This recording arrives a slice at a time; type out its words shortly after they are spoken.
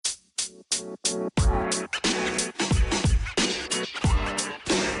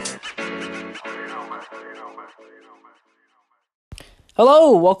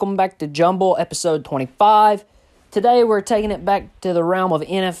Hello, welcome back to Jumble, episode 25. Today we're taking it back to the realm of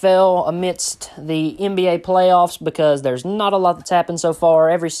NFL amidst the NBA playoffs because there's not a lot that's happened so far.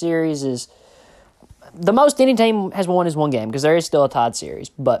 Every series is... The most any team has won is one game because there is still a tied series.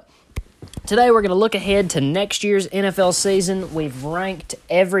 But today we're going to look ahead to next year's NFL season. We've ranked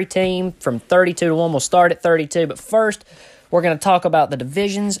every team from 32 to 1. We'll start at 32, but first... We're going to talk about the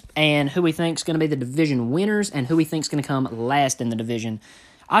divisions and who we think is going to be the division winners and who we think is going to come last in the division.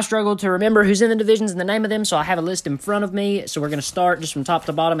 I struggled to remember who's in the divisions and the name of them, so I have a list in front of me. So we're going to start just from top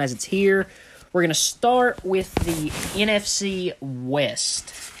to bottom as it's here. We're going to start with the NFC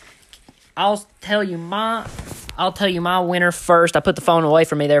West. I'll tell you my winner first. I put the phone away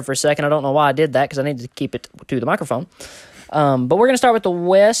from me there for a second. I don't know why I did that because I needed to keep it to the microphone. But we're going to start with the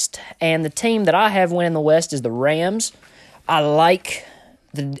West, and the team that I have winning the West is the Rams. I like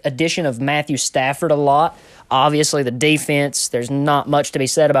the addition of Matthew Stafford a lot. Obviously, the defense, there's not much to be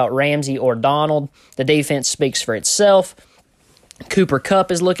said about Ramsey or Donald. The defense speaks for itself. Cooper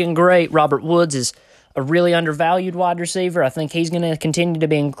Kupp is looking great. Robert Woods is a really undervalued wide receiver. I think he's going to continue to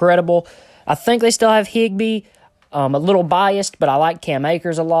be incredible. I think they still have Higbee. A little biased, but I like Cam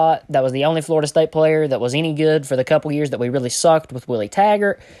Akers a lot. That was the only Florida State player that was any good for the couple years that we really sucked with Willie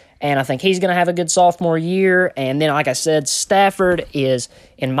Taggart. And I think he's going to have a good sophomore year. And then, like I said, Stafford is,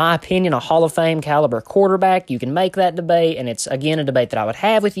 in my opinion, a Hall of Fame caliber quarterback. You can make that debate, and it's, again, a debate that I would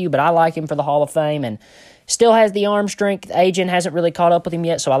have with you, but I like him for the Hall of Fame and still has the arm strength. Agent hasn't really caught up with him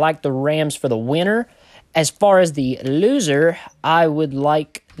yet, so I like the Rams for the winner. As far as the loser, I would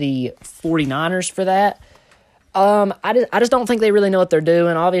like the 49ers for that. I just don't think they really know what they're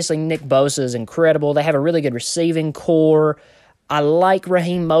doing. Obviously, Nick Bosa is incredible. They have a really good receiving core. I like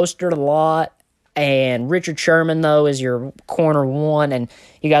Raheem Mostert a lot, and Richard Sherman, though, is your corner one, and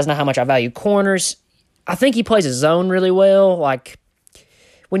you guys know how much I value corners. I think he plays a zone really well. Like,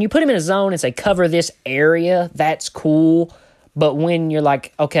 when you put him in a zone and say, cover this area, that's cool, but when you're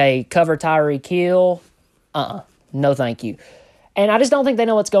like, okay, cover Tyreek Hill, no thank you. And I just don't think they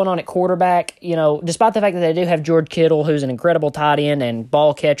know what's going on at quarterback. You know, despite the fact that they do have George Kittle, who's an incredible tight end and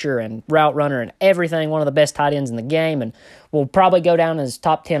ball catcher and route runner and everything, one of the best tight ends in the game, and will probably go down as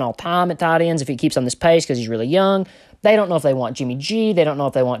top 10 all time at tight ends if he keeps on this pace because he's really young. They don't know if they want Jimmy G. They don't know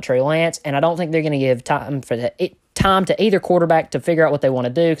if they want Trey Lance, and I don't think they're going to give time to either quarterback to figure out what they want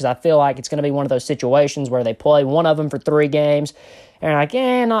to do because I feel like it's going to be one of those situations where they play one of them for 3 games. And like,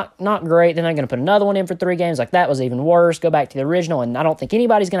 not great. Then they're going to put another one in for 3 games. Like, that was even worse. Go back to the original. And I don't think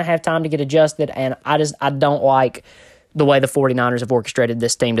anybody's going to have time to get adjusted. And I don't like the way the 49ers have orchestrated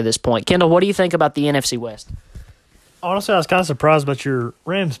this team to this point. Kendall, what do you think about the NFC West? Honestly, I was kind of surprised about your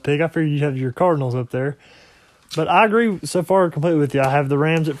Rams pick. I figured you'd have your Cardinals up there. But I agree so far completely with you. I have the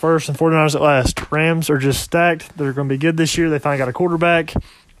Rams at first and 49ers at last. Rams are just stacked. They're going to be good this year. They finally got a quarterback.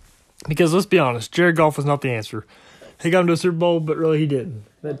 Because let's be honest, Jared Goff was not the answer. He got him to a Super Bowl, but really he didn't.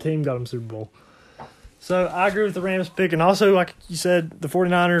 That team got him Super Bowl. So I agree with the Rams pick. And also, like you said, the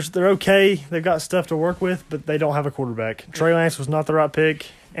 49ers, they're okay. They've got stuff to work with, but they don't have a quarterback. Trey Lance was not the right pick,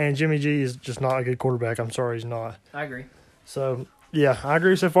 and Jimmy G is just not a good quarterback. I'm sorry, he's not. I agree. So, yeah, I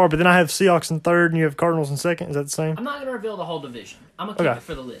agree so far. But then I have Seahawks in third, and you have Cardinals in second. Is that the same? I'm not going to reveal the whole division. I'm going to keep it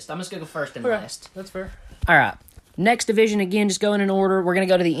for the list. I'm just going to go first and last. That's fair. All right. Next division, again, just going in order. We're going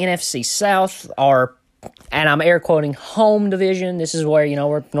to go to the NFC South, and I'm air quoting, home division. This is where,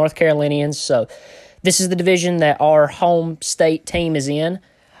 we're North Carolinians, so this is the division that our home state team is in.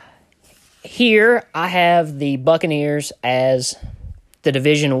 Here, I have the Buccaneers as the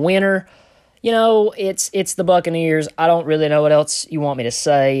division winner. It's the Buccaneers. I don't really know what else you want me to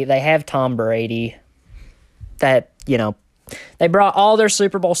say. They have Tom Brady. They brought all their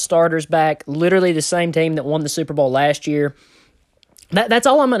Super Bowl starters back, literally the same team that won the Super Bowl last year. That's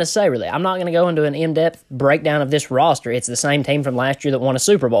all I'm going to say, really. I'm not going to go into an in-depth breakdown of this roster. It's the same team from last year that won a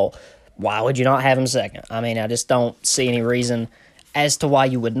Super Bowl. Why would you not have them second? I mean, I just don't see any reason as to why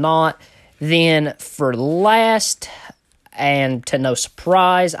you would not. Then for last, and to no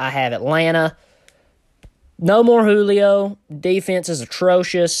surprise, I have Atlanta. No more Julio. Defense is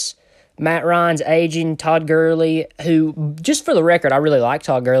atrocious. Matt Ryan's aging. Todd Gurley, who, just for the record, I really like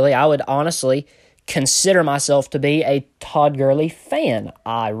Todd Gurley. I would honestly consider myself to be a Todd Gurley fan.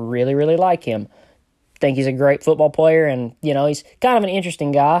 I really, really like him. Think he's a great football player, and, he's kind of an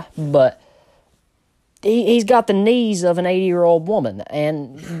interesting guy, but he's got the knees of an 80-year-old woman.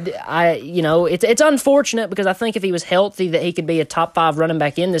 And it's unfortunate because I think if he was healthy that he could be a top 5 running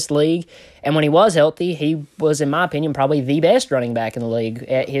back in this league. And when he was healthy, he was, in my opinion, probably the best running back in the league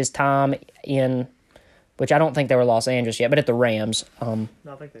at his time in, which I don't think they were Los Angeles yet, but at the Rams. No,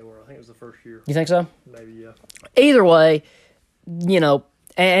 I think they were. I think it was the first year. You think so? Maybe, yeah. Either way,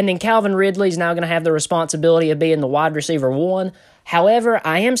 and then Calvin Ridley's now going to have the responsibility of being the wide receiver 1. However,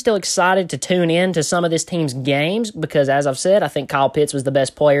 I am still excited to tune in to some of this team's games because, as I've said, I think Kyle Pitts was the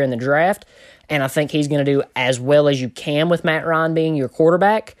best player in the draft, and I think he's going to do as well as you can with Matt Ryan being your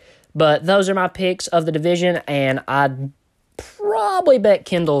quarterback. But those are my picks of the division, and I'd probably bet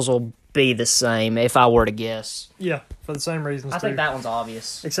Kendall's will be the same if I were to guess. Yeah, for the same reasons, I think that one's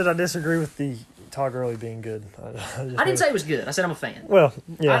obvious. Except I disagree with the Todd Gurley being good. I didn't say it was good. I said I'm a fan. Well,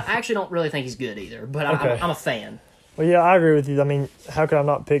 yeah. I actually don't really think he's good either, but Okay. I'm a fan. Well, yeah, I agree with you. I mean, how could I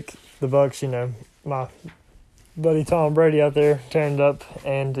not pick the Bucs? My buddy Tom Brady out there tearing it up,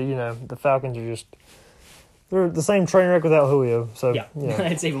 and the Falcons are they're the same train wreck without Julio. So Yeah,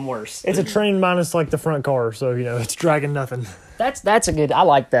 it's even worse. It's a train minus like the front car, so it's dragging nothing. That's a good. I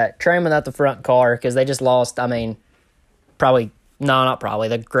like that train without the front car because they just lost. I mean, not probably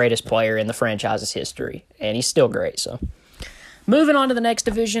the greatest player in the franchise's history, and he's still great. So, moving on to the next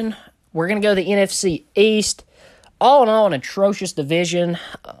division, we're gonna go to the NFC East. All in all, an atrocious division,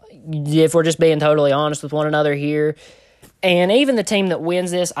 if we're just being totally honest with one another here. And even the team that wins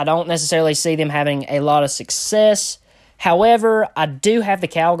this, I don't necessarily see them having a lot of success. However, I do have the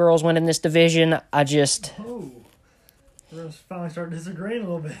Cowgirls winning this division. We're finally starting disagreeing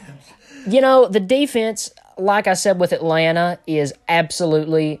a little bit. The defense, like I said with Atlanta, is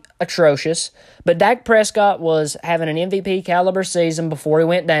absolutely atrocious. But Dak Prescott was having an MVP caliber season before he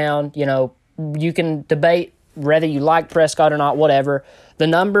went down. You can debate whether you like Prescott or not, whatever. The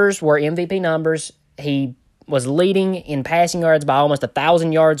numbers were MVP numbers. He was leading in passing yards by almost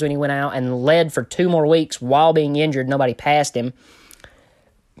 1,000 yards when he went out and led for 2 more weeks while being injured. Nobody passed him.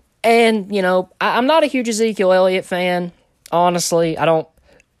 And, I'm not a huge Ezekiel Elliott fan, honestly. I don't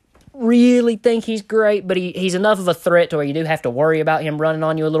really think he's great, but he's enough of a threat to where you do have to worry about him running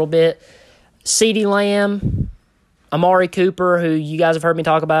on you a little bit. CeeDee Lamb, Amari Cooper, who you guys have heard me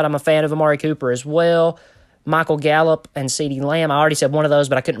talk about. I'm a fan of Amari Cooper as well. Michael Gallup and CeeDee Lamb. I already said one of those,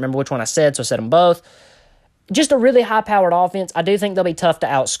 but I couldn't remember which one I said, so I said them both. Just a really high-powered offense. I do think they'll be tough to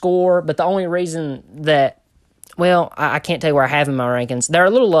outscore, but the only reason that, I can't tell you where I have in my rankings. They're a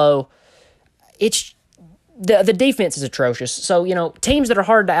little low. It's the defense is atrocious. So, teams that are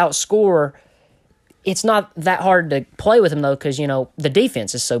hard to outscore, it's not that hard to play with them, though, because, the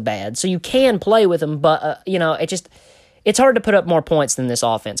defense is so bad. So you can play with them, but, it's hard to put up more points than this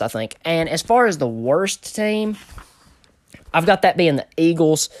offense, I think. And as far as the worst team, I've got that being the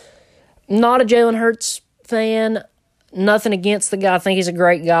Eagles. Not a Jalen Hurts fan. Nothing against the guy. I think he's a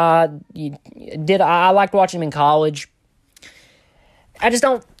great guy. I liked watching him in college. I just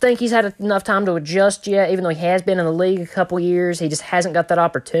don't think he's had enough time to adjust yet, even though he has been in the league a couple years. He just hasn't got that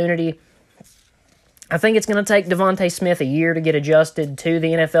opportunity. I think it's going to take Devontae Smith a year to get adjusted to the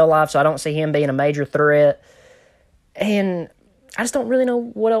NFL life, so I don't see him being a major threat. And I just don't really know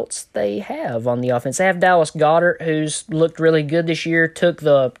what else they have on the offense. They have Dallas Goedert, who's looked really good this year, took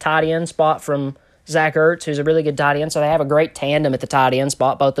the tight end spot from Zach Ertz, who's a really good tight end. So they have a great tandem at the tight end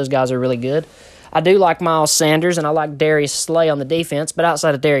spot. Both those guys are really good. I do like Miles Sanders, and I like Darius Slay on the defense. But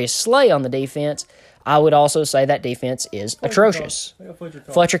outside of Darius Slay on the defense, I would also say that defense is atrocious.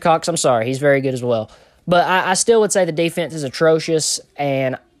 Fletcher Cox, I'm sorry. He's very good as well. But I still would say the defense is atrocious,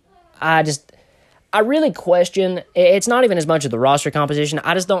 and I really question, it's not even as much of the roster composition.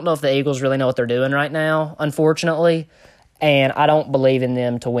 I just don't know if the Eagles really know what they're doing right now, unfortunately. And I don't believe in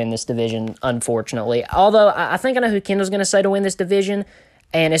them to win this division, unfortunately. Although, I think I know who Kendall's going to say to win this division.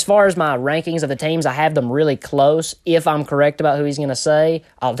 And as far as my rankings of the teams, I have them really close. If I'm correct about who he's going to say,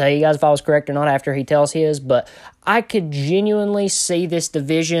 I'll tell you guys if I was correct or not after he tells his. But I could genuinely see this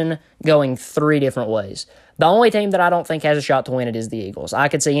division going 3 different ways. The only team that I don't think has a shot to win it is the Eagles. I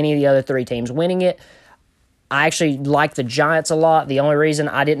could see any of the other 3 teams winning it. I actually like the Giants a lot. The only reason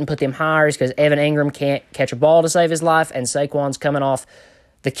I didn't put them higher is because Evan Ingram can't catch a ball to save his life, and Saquon's coming off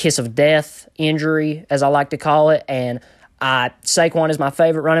the kiss of death injury, as I like to call it. And Saquon is my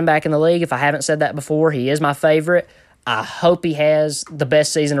favorite running back in the league. If I haven't said that before, he is my favorite. I hope he has the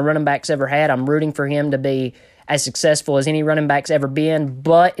best season a running back's ever had. I'm rooting for him to be as successful as any running back's ever been,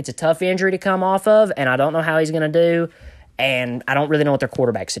 but it's a tough injury to come off of, and I don't know how he's going to do, and I don't really know what their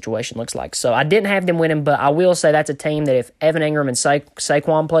quarterback situation looks like. So I didn't have them winning, but I will say that's a team that if Evan Ingram and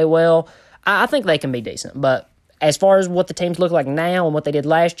Saquon play well, I think they can be decent. But as far as what the teams look like now and what they did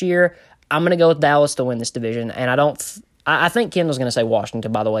last year, I'm going to go with Dallas to win this division, and I think Kendall's going to say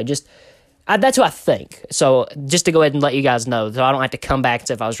Washington, by the way. That's who I think. So just to go ahead and let you guys know, so I don't have to come back and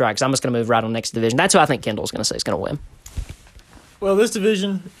say if I was right, because I'm just going to move right on next division. That's who I think Kendall's going to say is going to win. Well, this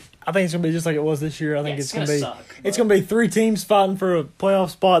division, I think it's going to be just like it was this year. I think it's going to be suck, it's going to be 3 teams fighting for a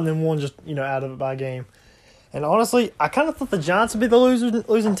playoff spot, and then one just out of it by a game. And honestly, I kind of thought the Giants would be the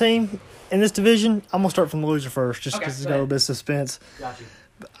losing team in this division. I'm going to start from the loser first, just because it's got a little bit of suspense. Got you.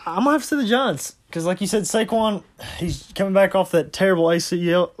 I'm going to have to say the Giants, because like you said, Saquon, he's coming back off that terrible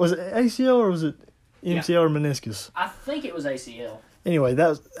ACL. Was it ACL or was it MCL or meniscus? I think it was ACL. Anyway,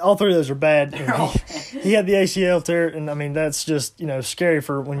 all 3 of those are bad. All bad. He had the ACL tear, and I mean that's just scary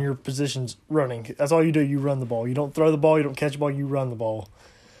for when your position's running. That's all you do. You run the ball. You don't throw the ball. You don't catch the ball. You run the ball.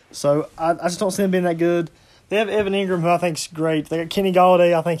 So I just don't see him being that good. They have Evan Ingram, who I think's great. They got Kenny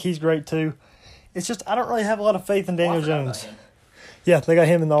Galladay. I think he's great too. It's just I don't really have a lot of faith in Daniel Jones. Yeah, they got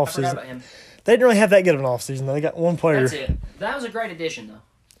him in the offseason. They didn't really have that good of an offseason, though. They got one player. That's it. That was a great addition, though.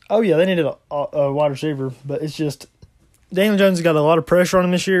 Oh, yeah, they needed a wide receiver, but it's just Daniel Jones has got a lot of pressure on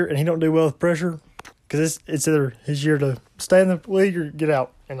him this year, and he don't do well with pressure because it's either his year to stay in the league or get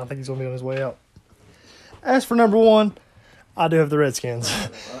out, and I think he's going to be on his way out. As for number 1, I do have the Redskins.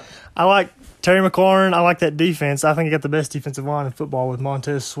 I like Terry McLaurin. I like that defense. I think he got the best defensive line in football with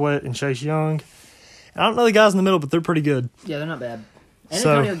Montez Sweat and Chase Young. And I don't know the guys in the middle, but they're pretty good. Yeah, they're not bad. And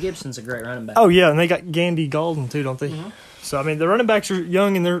Antonio Gibson's a great running back. Oh, yeah, and they got Gandy Golden, too, don't they? Mm-hmm. So, I mean, the running backs are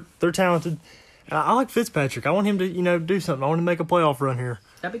young and they're talented. And I like Fitzpatrick. I want him to, do something. I want him to make a playoff run here.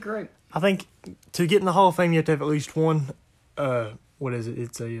 That'd be great. I think to get in the Hall of Fame, you have to have at least one, what is it?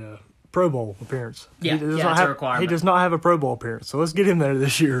 It's a Pro Bowl appearance. Yeah, it's a requirement. He does not have a Pro Bowl appearance, so let's get him there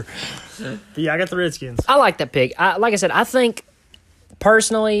this year. Yeah, I got the Redskins. I like that pick. Like I said, I think,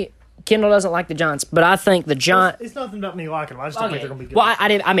 personally, Kendall doesn't like the Giants, but I think the Giants... It's nothing about me liking them. I just don't think they're going to be good. Well, I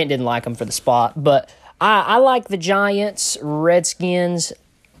didn't like them for the spot, but I like the Giants, Redskins,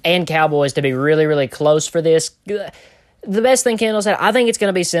 and Cowboys to be really, really close for this. The best thing Kendall said, I think it's going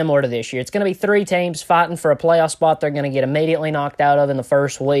to be similar to this year. It's going to be 3 teams fighting for a playoff spot they're going to get immediately knocked out of in the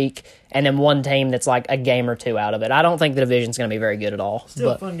first week, and then one team that's like a game or 2 out of it. I don't think the division's going to be very good at all.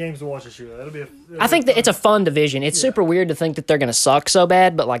 Still fun games to watch this year. I think that it's a fun division. It's super weird to think that they're going to suck so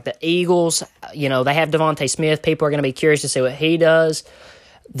bad, but like the Eagles, they have Devontae Smith. People are going to be curious to see what he does.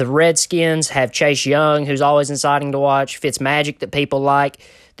 The Redskins have Chase Young, who's always exciting to watch. Fitzmagic that people like.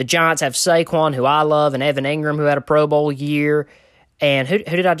 The Giants have Saquon, who I love, and Evan Ingram, who had a Pro Bowl year. And who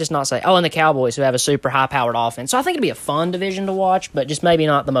did I just not say? Oh, and the Cowboys, who have a super high-powered offense. So I think it'd be a fun division to watch, but just maybe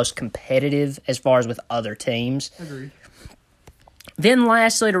not the most competitive as far as with other teams. Agreed. Then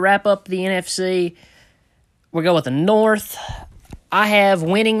lastly, to wrap up the NFC, we'll go with the North. I have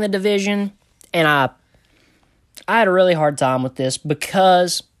winning the division, and I had a really hard time with this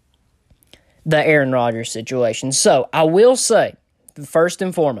because the Aaron Rodgers situation. So I will say, first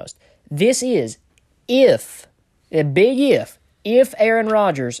and foremost, this is if Aaron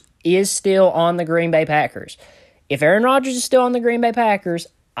Rodgers is still on the Green Bay Packers. If Aaron Rodgers is still on the Green Bay Packers,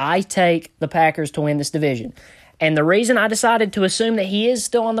 I take the Packers to win this division. And the reason I decided to assume that he is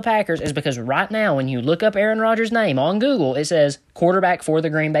still on the Packers is because right now, when you look up Aaron Rodgers' name on Google, it says quarterback for the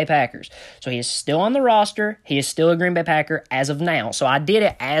Green Bay Packers. So he is still on the roster. He is still a Green Bay Packer as of now. So I did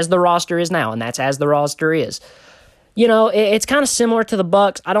it as the roster is now, and that's as the roster is. It's kind of similar to the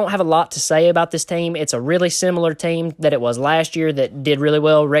Bucs. I don't have a lot to say about this team. It's a really similar team that it was last year that did really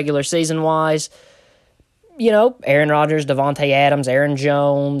well regular season-wise. Aaron Rodgers, Devontae Adams, Aaron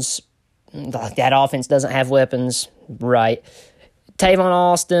Jones. That offense doesn't have weapons, right? Tavon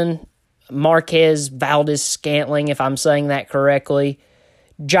Austin, Marquez Valdez-Scantling, if I'm saying that correctly.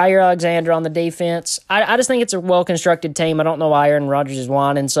 Jair Alexander on the defense. I just think it's a well-constructed team. I don't know why Aaron Rodgers is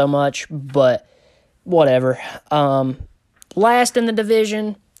whining so much, but whatever. Last in the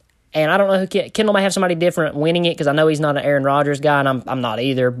division, and I don't know who Kendall may have somebody different winning it because I know he's not an Aaron Rodgers guy, and I'm not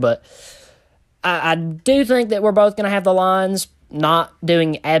either, but I do think that we're both going to have the Lions not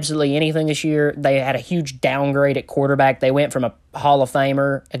doing absolutely anything this year. They had a huge downgrade at quarterback. They went from a Hall of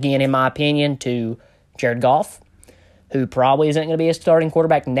Famer, again, in my opinion, to Jared Goff, who probably isn't going to be a starting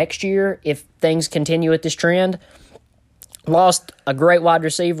quarterback next year if things continue with this trend. Lost a great wide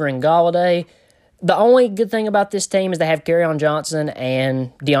receiver in Galladay. The only good thing about this team is they have Kerryon Johnson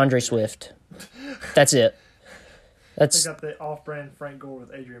and DeAndre Swift. That's it. They got the off-brand Frank Gore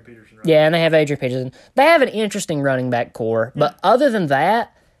with Adrian Peterson. Right? Yeah, and they have Adrian Peterson. They have an interesting running back core, but other than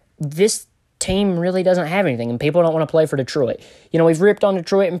that, this team really doesn't have anything, and people don't want to play for Detroit. We've ripped on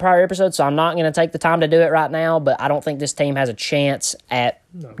Detroit in prior episodes, so I'm not going to take the time to do it right now, but I don't think this team has a chance at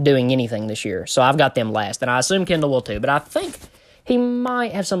doing anything this year. So I've got them last, and I assume Kendall will too, but I think he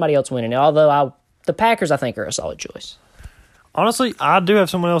might have somebody else winning it. Although the Packers, I think, are a solid choice. Honestly, I do have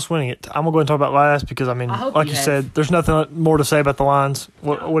someone else winning it. I'm going to go ahead and talk about last because, I mean, like you said, there's nothing more to say about the Lions.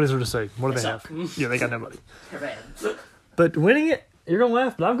 What is there to say? What do they have? Yeah, they got nobody. They're bad. But winning it, you're going to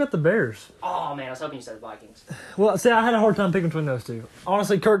laugh, but I've got the Bears. Oh, man, I was hoping you said the Vikings. Well, see, I had a hard time picking between those two.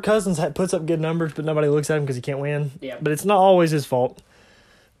 Honestly, Kirk Cousins puts up good numbers, but nobody looks at him because he can't win. Yeah. But it's not always his fault.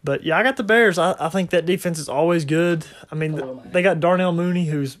 But, yeah, I got the Bears. I think that defense is always good. I mean, they got Darnell Mooney,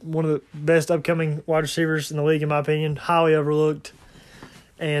 who's one of the best upcoming wide receivers in the league, in my opinion. Highly overlooked.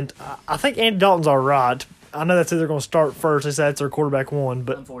 And I think Andy Dalton's all right. I know that's who they're going to start first. They said that's their quarterback one,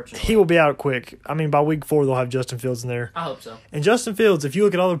 but he will be out quick. I mean, by week 4, they'll have Justin Fields in there. I hope so. And Justin Fields, if you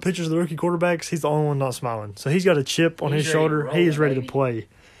look at all the pictures of the rookie quarterbacks, he's the only one not smiling. So he's got a chip on his shoulder. He is ready to play.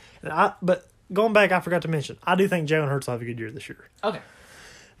 But going back, I forgot to mention, I do think Jalen Hurts will have a good year this year. Okay.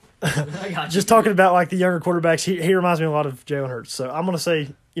 I got you. Just talking about like the younger quarterbacks, he reminds me a lot of Jalen Hurts. So I'm going to say,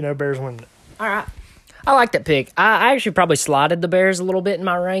 Bears win it. All right. I like that pick. I actually probably slotted the Bears a little bit in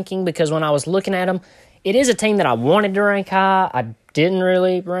my ranking because when I was looking at them, it is a team that I wanted to rank high. I didn't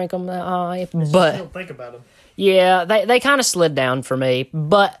really rank them that high, but don't think about them. Yeah, they kind of slid down for me.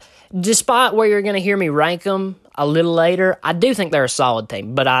 But despite where you're going to hear me rank them a little later, I do think they're a solid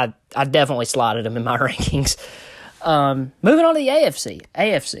team. But I definitely slotted them in my rankings. Moving on to the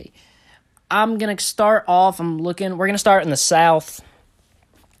AFC. I'm going to start off. We're going to start in the South.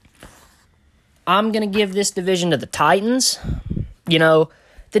 I'm going to give this division to the Titans. The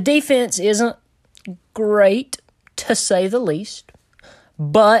defense isn't great, to say the least.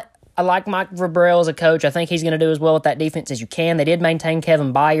 But I like Mike Vrabel as a coach. I think he's going to do as well with that defense as you can. They did maintain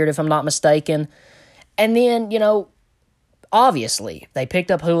Kevin Byard, if I'm not mistaken. And then, obviously, they picked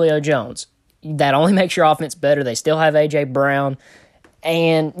up Julio Jones. That only makes your offense better. They still have A.J. Brown.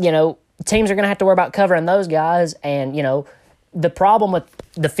 And, teams are going to have to worry about covering those guys. And, the problem with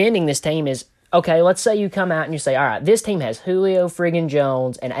defending this team is, okay, let's say you come out and you say, all right, this team has Julio friggin'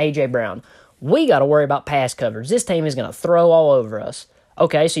 Jones and A.J. Brown. We got to worry about pass coverage. This team is going to throw all over us.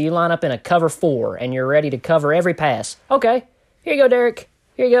 Okay, so you line up in a cover 4, and you're ready to cover every pass. Okay, here you go, Derek.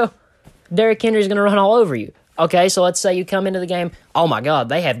 Here you go. Derrick Henry's going to run all over you. Okay, so let's say you come into the game, oh my God,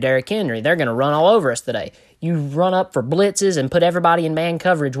 they have Derrick Henry. They're going to run all over us today. You run up for blitzes and put everybody in man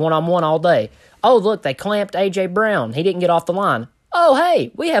coverage one-on-one all day. Oh, look, they clamped A.J. Brown. He didn't get off the line. Oh,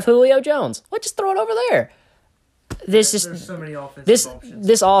 hey, we have Julio Jones. Let's just throw it over there. There's so many offensive options.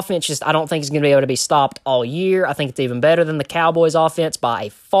 This offense just, I don't think is going to be able to be stopped all year. I think it's even better than the Cowboys' offense by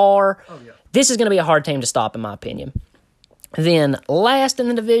far. Oh, yeah. This is going to be a hard team to stop, in my opinion. Then last in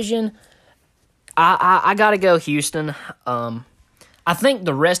the division, I got to go Houston. I think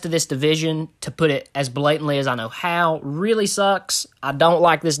the rest of this division, to put it as blatantly as I know how, really sucks. I don't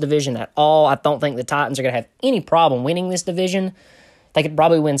like this division at all. I don't think the Titans are going to have any problem winning this division. They could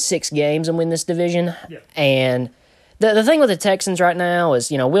probably win 6 games and win this division. Yeah. And the thing with the Texans right now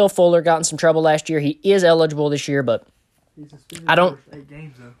is, Will Fuller got in some trouble last year. He is eligible this year, but I don't. The first 8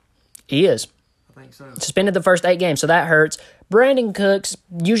 games, though. He is. I think so. Suspended the first 8 games, so that hurts. Brandon Cooks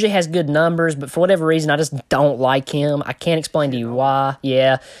usually has good numbers, but for whatever reason, I just don't like him. I can't explain to you why.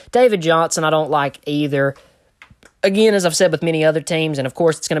 Yeah. David Johnson, I don't like either. Again, as I've said with many other teams, and of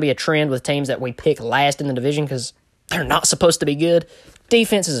course it's going to be a trend with teams that we pick last in the division because they're not supposed to be good.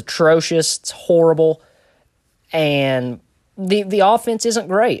 Defense is atrocious. It's horrible. And the offense isn't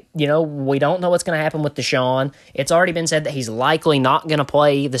great. We don't know what's going to happen with Deshaun. It's already been said that he's likely not going to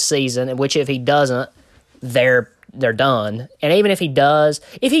play the season, in which if he doesn't, they're done. And even if he does,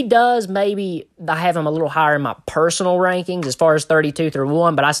 maybe I have him a little higher in my personal rankings as far as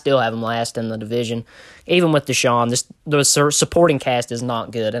 32-1, but I still have him last in the division. Even with Deshaun, the supporting cast is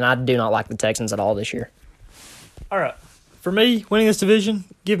not good, and I do not like the Texans at all this year. All right. For me, winning this division,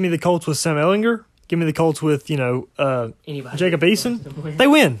 give me the Colts with Sam Ehlinger. Give me the Colts with, Jacob Eason. They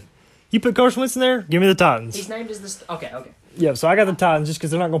win. You put Carson Wentz in there, give me the Titans. He's named as this. Okay. Yeah, so I got the Titans just because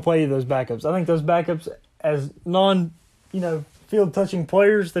they're not going to play those backups. I think those backups, as field-touching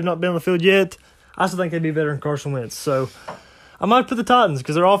players, they've not been on the field yet. I still think they'd be better than Carson Wentz. So I might put the Titans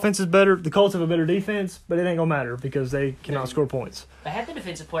because their offense is better. The Colts have a better defense, but it ain't going to matter because they cannot score points. They have the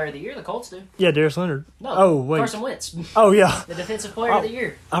defensive player of the year, the Colts do. Yeah, Darius Leonard. No, oh, wait. Carson Wentz. Oh, yeah. The defensive player of the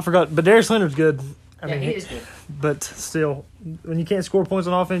year. I forgot, but Darius Leonard's good. He is good. But still, when you can't score points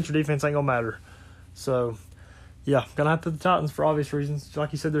on offense, your defense ain't going to matter. So, yeah, going to have to put the Titans for obvious reasons.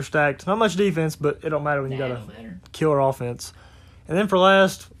 Like you said, they're stacked. Not much defense, but it don't matter when you got a killer offense. And then for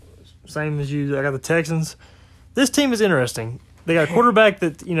last, same as you, I got the Texans. This team is interesting. They got a quarterback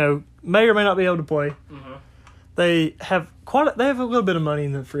that, may or may not be able to play. Mm-hmm. They have they have a little bit of money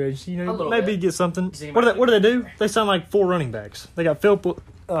in the free agency. You know, maybe get something. See, What do they do? They sign like 4 running backs. They got Philip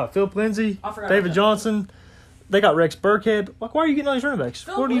Lindsay, David Johnson. They got Rex Burkhead. Like, why are you getting all these running backs?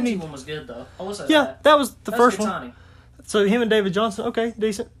 Philip What do you Lindsay need? one was good though. I will say that was the first one. Signing. So him and David Johnson, okay,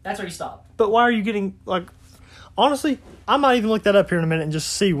 decent. That's where he stopped. But why are you getting like? Honestly, I might even look that up here in a minute and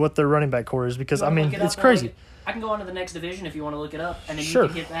just see what their running back core is because it's crazy. I can go on to the next division if you want to look it up, and then Sure. you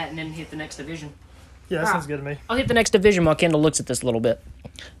can hit that and then hit the next division. Yeah, that sounds good to me. I'll hit the next division while Kendall looks at this a little bit.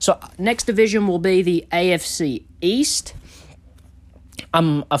 So, next division will be the AFC East.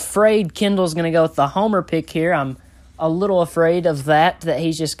 I'm afraid Kendall's going to go with the homer pick here. I'm a little afraid of that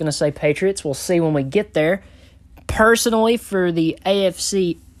he's just going to say Patriots. We'll see when we get there. Personally, for the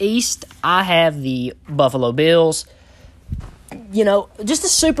AFC East, I have the Buffalo Bills. You know, just a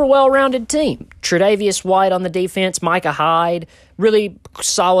super well-rounded team. Tre'Davious White on the defense, Micah Hyde, really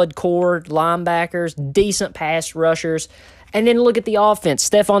solid core linebackers, decent pass rushers. And then look at the offense.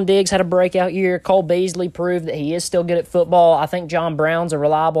 Stephon Diggs had a breakout year. Cole Beasley proved that he is still good at football. I think John Brown's a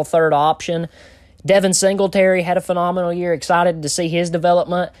reliable third option. Devin Singletary had a phenomenal year. Excited to see his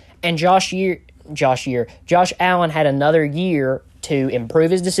development. And Josh Allen had another year to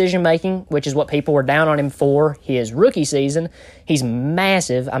improve his decision-making, which is what people were down on him for his rookie season. He's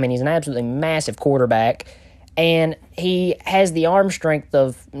massive. I mean, he's an absolutely massive quarterback. And he has the arm strength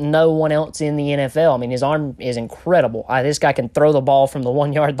of no one else in the NFL. I mean, his arm is incredible. This guy can throw the ball from the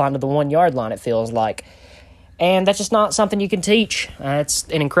 1-yard line to the 1-yard line, it feels like. And that's just not something you can teach. It's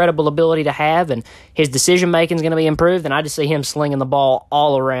an incredible ability to have, and his decision-making is going to be improved, and I just see him slinging the ball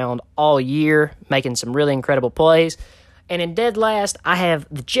all around all year, making some really incredible plays. And in dead last, I have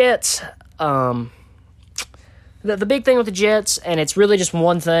the Jets. The big thing with the Jets, and it's really just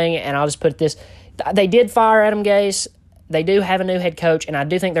one thing, and I'll just put this. They did fire Adam Gase. They do have a new head coach, and I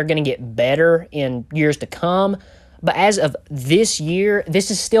do think they're going to get better in years to come. But as of this year,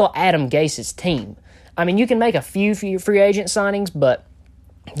 this is still Adam Gase's team. I mean, you can make a few free agent signings, but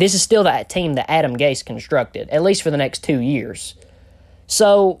this is still that team that Adam Gase constructed, at least for the next 2 years.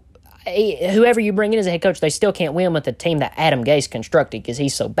 So whoever you bring in as a head coach, they still can't win with the team that Adam Gase constructed because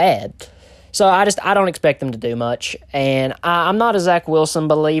he's so bad. So I don't expect them to do much. And I'm not a Zach Wilson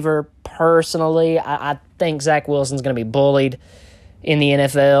believer personally. I think Zach Wilson's going to be bullied in the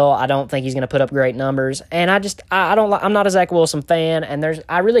NFL. I don't think he's going to put up great numbers. And I'm not a Zach Wilson fan, and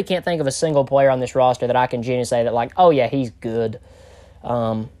I really can't think of a single player on this roster that I can genuinely say that, like, oh yeah, he's good.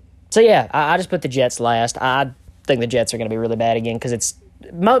 I just put the Jets last. I think the Jets are going to be really bad again because it's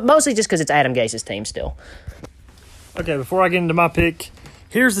mostly just because it's Adam Gase's team still. Okay, before I get into my pick,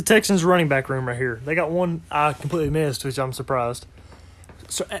 here's the Texans running back room right here. They got one I completely missed, which I'm surprised.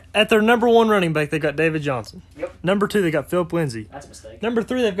 So at their number 1 running back, they got David Johnson. Yep. Number 2, they got Philip Lindsay. That's a mistake. Number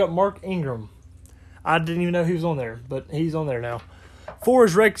 3, they've got Mark Ingram. I didn't even know he was on there, but he's on there now. 4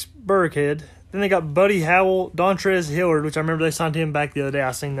 is Rex Burkhead. Then they got Buddy Howell, Dontrez Hillard, which I remember they signed him back the other day.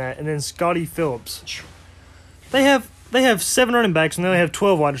 I seen that. And then Scotty Phillips. They have 7 running backs and they only have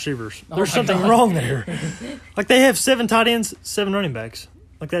 12 wide receivers. There's something wrong there. Like, they have 7 tight ends, 7 running backs.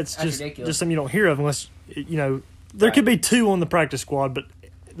 Like, that's just something you don't hear of unless, you know, there could be 2 on the practice squad, but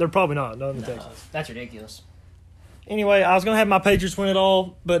they're probably not. None of the Texans. That's ridiculous. Anyway, I was going to have my Patriots win it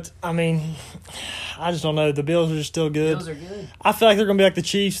all, but, I mean, I just don't know. The Bills are just still good. Bills are good. I feel like they're going to be like the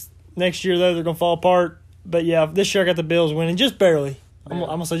Chiefs next year, though. They're going to fall apart. But, yeah, this year I got the Bills winning just barely. I'm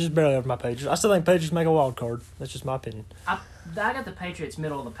going to say just barely over my Patriots. I still think Patriots make a wild card. That's just my opinion. I got the Patriots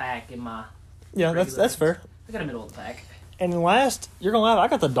middle of the pack in my... Yeah, that's fair. I got a middle of the pack. And then last, you're going to laugh, I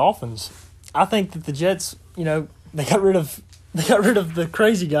got the Dolphins. I think that the Jets, you know, they got rid of the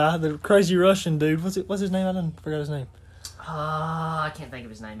crazy guy, the crazy Russian dude. What's his name? I forgot his name. I can't think of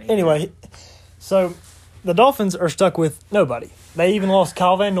his name either. Anyway, so the Dolphins are stuck with nobody. They even lost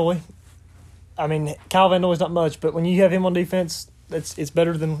Kyle Van Noy. I mean, Kyle Van Noy's not much, but when you have him on defense, it's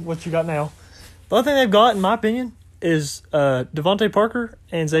better than what you got now. The only thing they've got, in my opinion, is Devontae Parker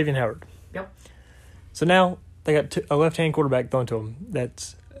and Xavier Howard. Yep. So now they got a left-hand quarterback thrown to them.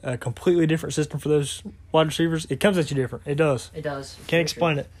 That's a completely different system for those wide receivers. It comes at you different. It does. It does. Can't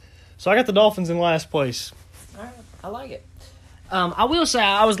explain it. So I got the Dolphins in last place. All right. I like it. I will say,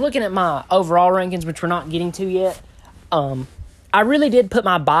 I was looking at my overall rankings, which we're not getting to yet. I really did put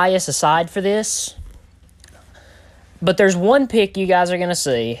my bias aside for this. But there's one pick you guys are going to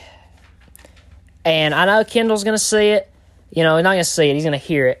see. And I know Kendall's going to see it. You know, he's not going to see it. He's going to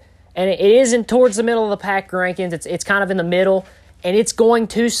hear it. And it is towards the middle of the pack rankings. It's kind of in the middle. And it's going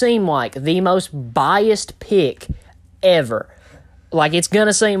to seem like the most biased pick ever. Like, it's going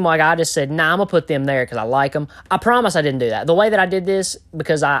to seem like I just said, nah, I'm going to put them there because I like them. I promise I didn't do that. The way that I did this,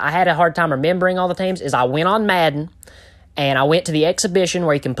 because I had a hard time remembering all the teams, is I went on Madden, and I went to the exhibition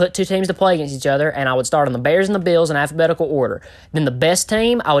where you can put two teams to play against each other, and I would start on the Bears and the Bills in alphabetical order. Then the best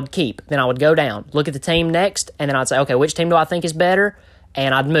team I would keep. Then I would go down, look at the team next, and then I'd say, okay, which team do I think is better?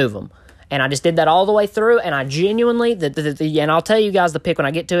 And I'd move them. And I just did that all the way through, and I genuinely, and I'll tell you guys the pick when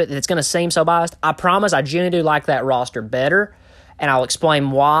I get to it, that it's going to seem so biased. I promise I genuinely do like that roster better, and I'll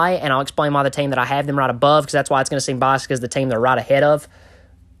explain why, and I'll explain why the team that I have them right above, because that's why it's going to seem biased, because the team they're right ahead of.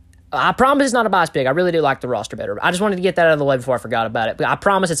 I promise it's not a biased pick. I really do like the roster better. I just wanted to get that out of the way before I forgot about it. But I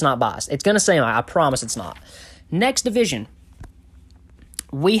promise it's not biased. It's going to seem like I promise it's not. Next division,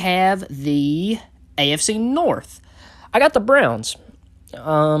 we have the AFC North. I got the Browns.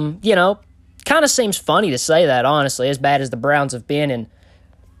 Kind of seems funny to say that, honestly, as bad as the Browns have been in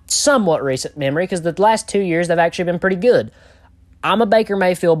somewhat recent memory, because the last 2 years they've actually been pretty good. I'm a Baker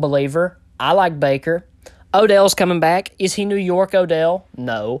Mayfield believer. I like Baker. Odell's coming back. Is he New York Odell?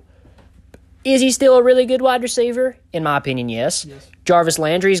 No. Is he still a really good wide receiver? In my opinion, yes. Jarvis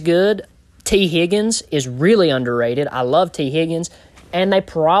Landry's good. T. Higgins is really underrated. I love T. Higgins. And they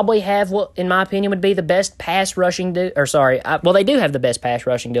probably have what, in my opinion, would be the best pass rushing duo. They do have the best pass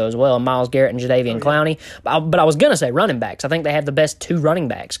rushing duo as well, Myles Garrett and Jadeveon Clowney. But I was going to say running backs. I think they have the best two running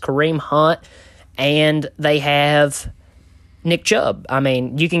backs, Kareem Hunt, and they have Nick Chubb. I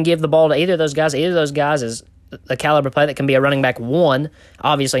mean, you can give the ball to either of those guys. Either of those guys is the caliber play that can be a running back one.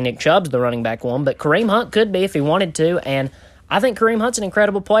 Obviously, Nick Chubb's the running back one, but Kareem Hunt could be if he wanted to, and I think Kareem Hunt's an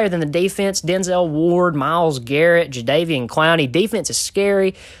incredible player. Then the defense, Denzel Ward, Myles Garrett, Jadeveon Clowney. Defense is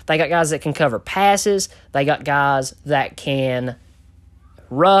scary. They got guys that can cover passes. They got guys that can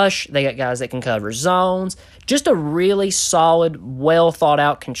rush. They got guys that can cover zones. Just a really solid,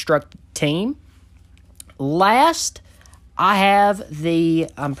 well-thought-out, constructed team. Last, I have I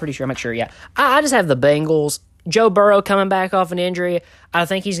just have the Bengals. Joe Burrow coming back off an injury. I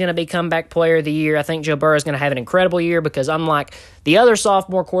think he's going to be comeback player of the year. I think Joe Burrow is going to have an incredible year because unlike the other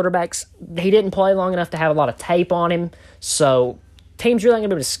sophomore quarterbacks, he didn't play long enough to have a lot of tape on him. So teams really not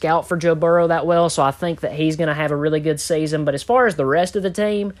going to be able to scout for Joe Burrow that well. So I think that he's going to have a really good season. But as far as the rest of the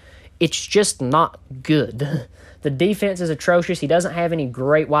team, it's just not good. The defense is atrocious. He doesn't have any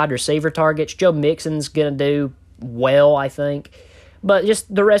great wide receiver targets. Joe Mixon's going to do well, I think. But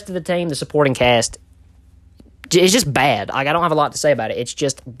just the rest of the team, the supporting cast, it's just bad. Like, I don't have a lot to say about it. It's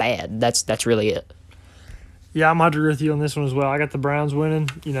just bad. That's really it. Yeah, I'm going to agree with you on this one as well. I got the Browns winning.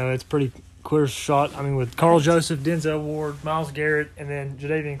 It's pretty clear shot. I mean, with Carl Joseph, Denzel Ward, Myles Garrett, and then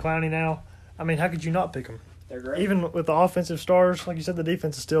Jadeveon Clowney now, I mean, how could you not pick them? They're great. Even with the offensive stars, like you said, the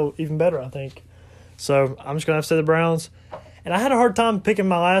defense is still even better, I think. So I'm just going to have to say the Browns. And I had a hard time picking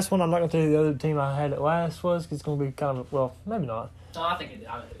my last one. I'm not going to tell you the other team I had at last was because it's going to be kind of, well, maybe not. No, I think it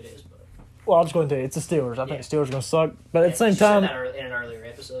is. Well, I'll just go ahead and tell you, it's the Steelers. I think the Steelers are going to suck. But at the same time... Said that in an earlier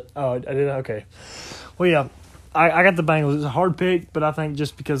episode. Oh, I did? Okay. Well, yeah, I got the Bengals. It's a hard pick, but I think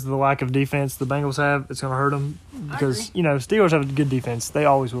just because of the lack of defense the Bengals have, it's going to hurt them. Because, Steelers have a good defense. They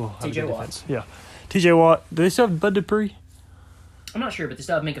always will have a good defense. Yeah. TJ Watt. Do they still have Bud Dupree? I'm not sure, but they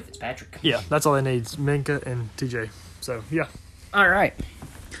still have Minkah Fitzpatrick. Yeah, that's all they need is Minkah and TJ. So, yeah. All right.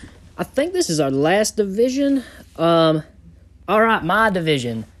 I think this is our last division. All right, my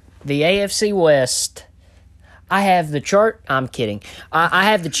division. The AFC West. I have the chart. I'm kidding. I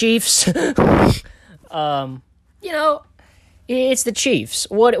have the Chiefs. It's the Chiefs.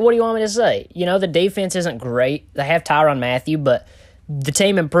 What do you want me to say? The defense isn't great. They have Tyrann Mathieu, but the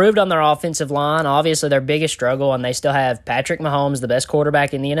team improved on their offensive line. Obviously, their biggest struggle, and they still have Patrick Mahomes, the best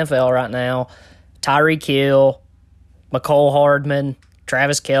quarterback in the NFL right now, Tyreek Hill, McCole Hardman,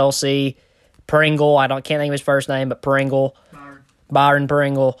 Travis Kelce, Pringle. Can't think of his first name, but Pringle. Byron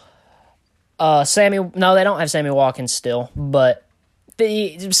Pringle. They don't have Sammy Watkins still, but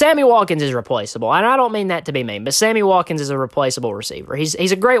Sammy Watkins is replaceable, and I don't mean that to be mean, but Sammy Watkins is a replaceable receiver. He's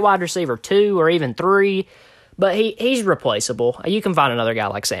a great wide receiver, 2 or even 3, but he's replaceable. You can find another guy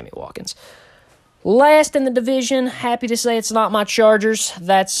like Sammy Watkins. Last in the division, happy to say it's not my Chargers.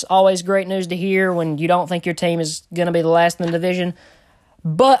 That's always great news to hear when you don't think your team is going to be the last in the division.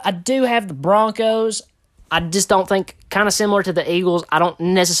 But I do have the Broncos. I just don't think, kind of similar to the Eagles, I don't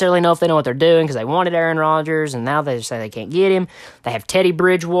necessarily know if they know what they're doing because they wanted Aaron Rodgers, and now they say they can't get him. They have Teddy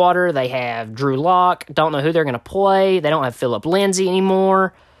Bridgewater. They have Drew Lock. Don't know who they're going to play. They don't have Phillip Lindsay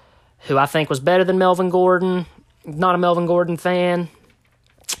anymore, who I think was better than Melvin Gordon. Not a Melvin Gordon fan.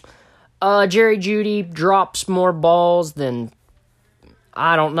 Jerry Jeudy drops more balls than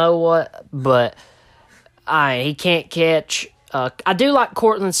I don't know what, but he can't catch. I do like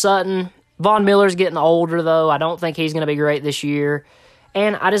Cortland Sutton, Von Miller's getting older, though. I don't think he's going to be great this year.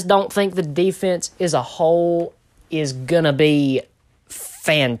 And I just don't think the defense as a whole is going to be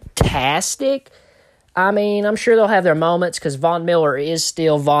fantastic. I mean, I'm sure they'll have their moments because Von Miller is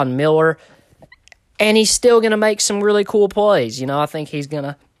still Von Miller. And he's still going to make some really cool plays. I think he's going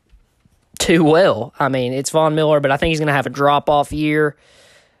to do well. I mean, it's Von Miller, but I think he's going to have a drop-off year.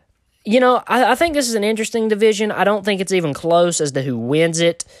 I think this is an interesting division. I don't think it's even close as to who wins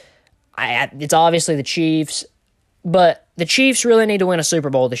it. It's obviously the Chiefs. But the Chiefs really need to win a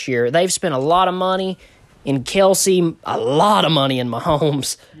Super Bowl this year. They've spent a lot of money in Kelsey, a lot of money in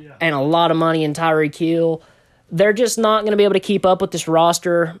Mahomes, and a lot of money in Tyreek Hill. They're just not going to be able to keep up with this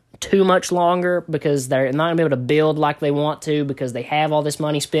roster too much longer because they're not going to be able to build like they want to because they have all this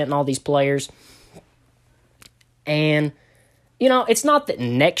money spent on all these players. And, it's not that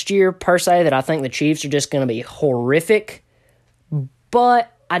next year, per se, that I think the Chiefs are just going to be horrific.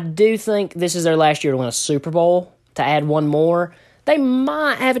 But I do think this is their last year to win a Super Bowl. To add one more, they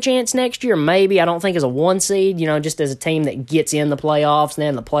might have a chance next year, maybe. I don't think as a 1 seed, just as a team that gets in the playoffs, and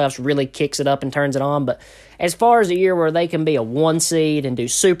then the playoffs really kicks it up and turns it on. But as far as a year where they can be a 1 seed and do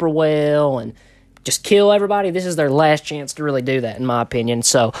super well and just kill everybody, this is their last chance to really do that, in my opinion.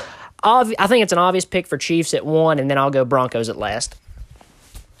 So I think it's an obvious pick for Chiefs at 1, and then I'll go Broncos at last.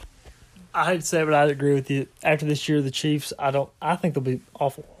 I hate to say it, but I'd agree with you. After this year, the Chiefs, I think they'll be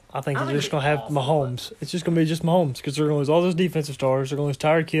awful. I think they're just going to have Mahomes. It's just going to be just Mahomes because they're going to lose all those defensive stars. They're going to lose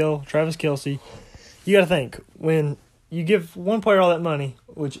Tyreek Hill, Travis Kelce. You got to think, when you give one player all that money,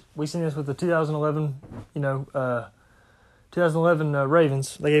 which we seen this with the 2011, 2011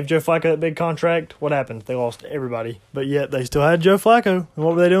 Ravens, they gave Joe Flacco that big contract. What happened? They lost everybody. But yet they still had Joe Flacco. And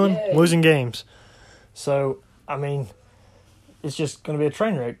what were they doing? Yay. Losing games. So, I mean, it's just going to be a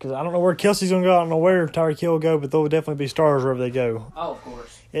train wreck because I don't know where Kelsey's going to go. I don't know where Tyreek Hill will go, but they'll definitely be stars wherever they go. Oh, of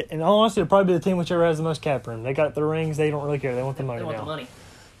course. In all honesty, it'll probably be the team whichever has the most cap room. They got the rings. They don't really care. They want the money They want now. the money.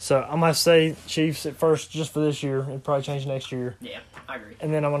 So I'm going to say Chiefs at first just for this year. It'll probably change next year. Yeah, I agree.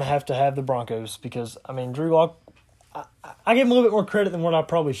 And then I'm going to have the Broncos because, I mean, Drew Lock, I give him a little bit more credit than what I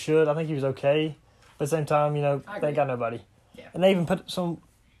probably should. I think he was okay. But at the same time, they ain't got nobody. Yeah. And they even put some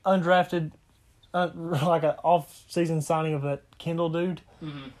undrafted, like an off-season signing of that Kendall dude.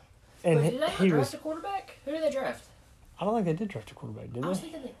 Mm-hmm. And Wait, did they draft a quarterback? Who did they draft? I don't think they did draft a quarterback, did I was they?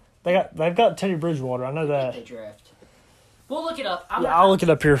 thinking They've got Teddy Bridgewater. I know that. they draft. We'll look it up. I'll look it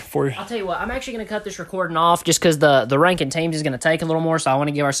up here for you. I'll tell you what. I'm actually going to cut this recording off just because the ranking teams is going to take a little more. So I want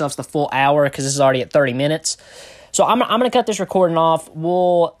to give ourselves the full hour because this is already at 30 minutes. So I'm going to cut this recording off.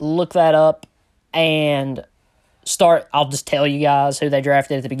 We'll look that up and start. I'll just tell you guys who they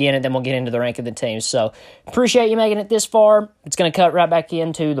drafted at the beginning, then we'll get into the rank of the teams. So appreciate you making it this far. It's going to cut right back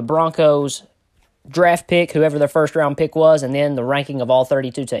into the Broncos draft pick, whoever their first round pick was, and then the ranking of all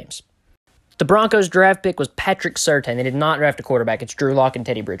 32 teams. The Broncos draft pick was Patrick Surtain. They did not draft a quarterback. It's Drew Lock and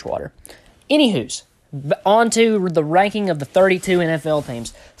Teddy Bridgewater. Anywho's, on to the ranking of the 32 NFL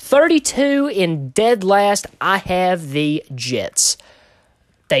teams. 32 in dead last, I have the Jets.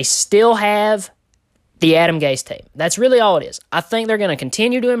 They still have the Adam Gase team. That's really all it is. I think they're going to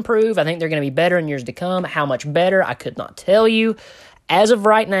continue to improve. I think they're going to be better in years to come. How much better, I could not tell you. As of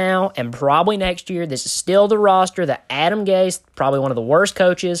right now, and probably next year, this is still the roster that Adam Gase, probably one of the worst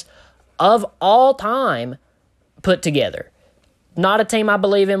coaches of all time, put together. Not a team I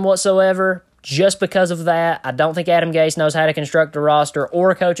believe in whatsoever. Just because of that, I don't think Adam Gase knows how to construct a roster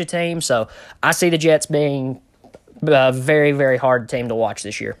or coach a team, so I see the Jets being a very, very hard team to watch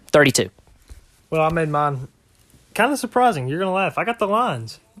this year. 32. Well, I made mine kind of surprising. You're going to laugh. I got the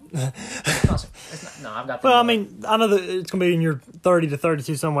Lions. No, I've got. Well, I mean, I know that it's going to be in your 30 to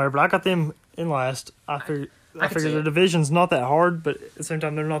 32 somewhere, but I got them in last. I figure the division's not that hard, but at the same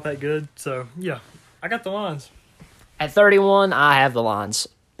time, they're not that good. So, yeah, I got the Lions. At 31, I have the Lions.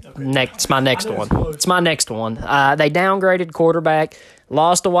 Okay. It's my next one. It's my next one. They downgraded quarterback,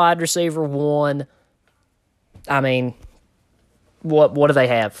 lost a wide receiver, one. I mean, what do they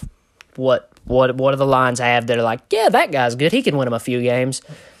have? What do the Lions have that are like, yeah, that guy's good. He can win them a few games.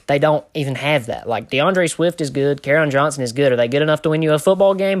 They don't even have that. Like, DeAndre Swift is good. Kerryon Johnson is good. Are they good enough to win you a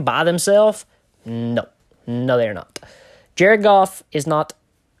football game by themselves? No. No, they're not. Jared Goff is not.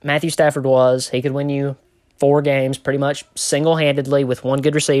 Matthew Stafford was. He could win you 4 games pretty much single-handedly with one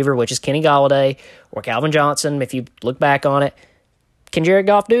good receiver, which is Kenny Golladay or Calvin Johnson, if you look back on it. Can Jared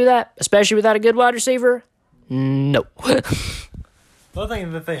Goff do that, especially without a good wide receiver? No. The other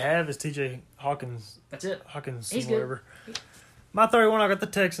thing that they have is T.J. Hawkins. That's it. Hawkins, He's whatever. My 31, I got the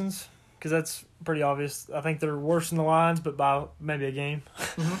Texans because that's pretty obvious. I think they're worse than the Lions, but by maybe a game.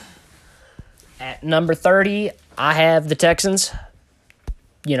 Mm-hmm. At number 30, I have the Texans.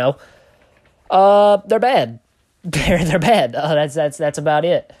 They're bad. They're bad. That's about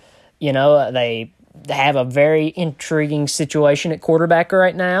it. You know, they have a very intriguing situation at quarterback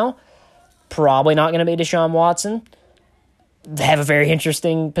right now. Probably not going to be Deshaun Watson. They have a very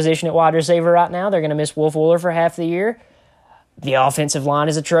interesting position at wide receiver right now. They're going to miss Wolf Wheeler for half the year. The offensive line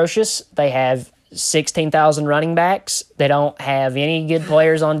is atrocious. They have 16,000 running backs. They don't have any good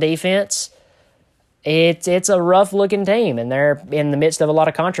players on defense. It's a rough-looking team, and they're in the midst of a lot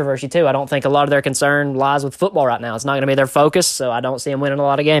of controversy, too. I don't think a lot of their concern lies with football right now. It's not going to be their focus, so I don't see them winning a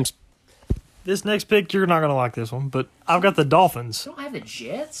lot of games. This next pick, you're not going to like this one, but I've got the Dolphins. You don't have the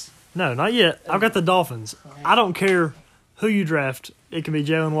Jets? No, not yet. I've got the Dolphins. I don't care who you draft. It can be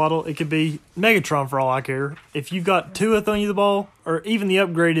Jalen Waddle. It could be Megatron for all I care. If you've got Tua throwing you the ball, or even the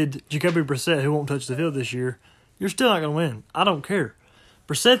upgraded Jacoby Brissett who won't touch the field this year, you're still not going to win. I don't care.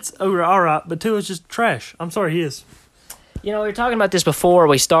 Brissett's all right, but Tua's just trash. I'm sorry, he is. You know, we were talking about this before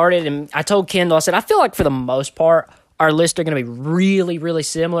we started, and I told Kendall, I said, I feel like for the most part, our lists are going to be really, really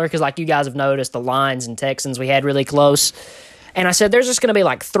similar because like you guys have noticed, the Lions and Texans we had really close. And I said there's just going to be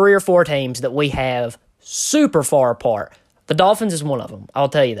like 3 or 4 teams that we have super far apart. The Dolphins is one of them, I'll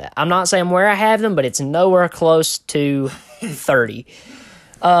tell you that. I'm not saying where I have them, but it's nowhere close to 30.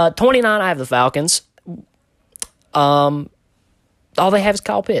 29, I have the Falcons. All they have is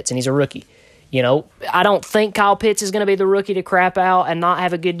Kyle Pitts, and he's a rookie. You know, I don't think Kyle Pitts is going to be the rookie to crap out and not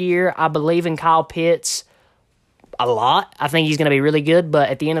have a good year. I believe in Kyle Pitts a lot. I think he's going to be really good, but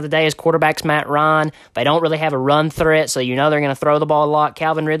at the end of the day, his quarterback's Matt Ryan. They don't really have a run threat, so you know they're going to throw the ball a lot.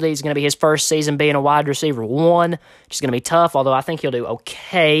 Calvin Ridley is going to be his first season being a wide receiver 1, which is going to be tough, although I think he'll do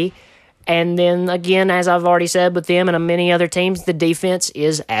okay. And then, again, as I've already said with them and many other teams, the defense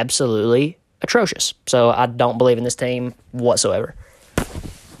is absolutely atrocious. So I don't believe in this team whatsoever.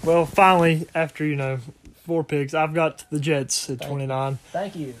 Well, finally, after, 4 picks, I've got the Jets at 29.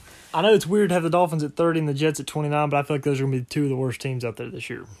 Thank you. I know it's weird to have the Dolphins at 30 and the Jets at 29, but I feel like those are going to be 2 of the worst teams out there this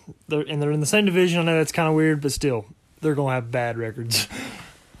year. They're in the same division. I know that's kind of weird, but still, they're going to have bad records.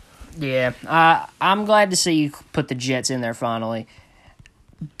 Yeah, I'm glad to see you put the Jets in there finally.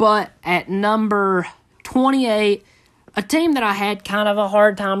 But at number 28, a team that I had kind of a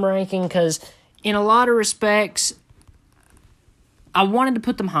hard time ranking because in a lot of respects, I wanted to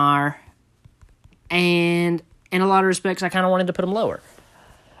put them higher, and in a lot of respects, I kind of wanted to put them lower.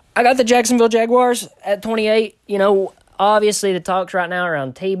 I got the Jacksonville Jaguars at 28. You know, obviously the talk's right now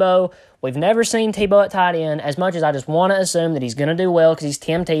around Tebow. We've never seen Tebow at tight end as much as I just want to assume that he's going to do well because he's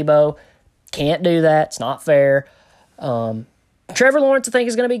Tim Tebow. Can't do that. It's not fair. Trevor Lawrence, I think,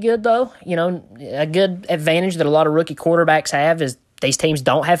 is going to be good, though. You know, a good advantage that a lot of rookie quarterbacks have is these teams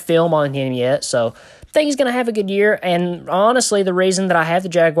don't have film on him yet, so I think he's going to have a good year. And honestly, the reason that I have the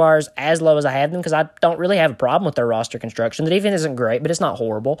Jaguars as low as I have them, because I don't really have a problem with their roster construction. The defense isn't great, but it's not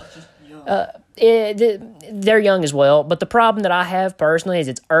horrible. They're young as well, but the problem that I have personally is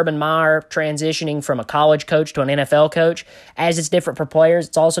it's Urban Meyer transitioning from a college coach to an NFL coach. As it's different for players,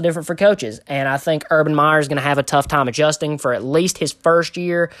 it's also different for coaches, and I think Urban Meyer is going to have a tough time adjusting for at least his first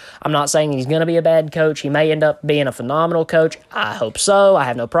year. I'm not saying he's going to be a bad coach. He may end up being a phenomenal coach. I hope so. I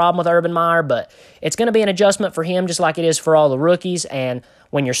have no problem with Urban Meyer, but it's going to be an adjustment for him just like it is for all the rookies, and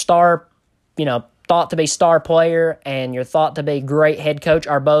when your star, thought to be star player and you're thought to be great head coach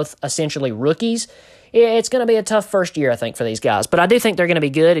are both essentially rookies, it's going to be a tough first year, I think, for these guys. But I do think they're going to be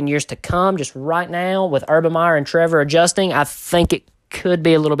good in years to come. Just right now, with Urban Meyer and Trevor adjusting, I think it could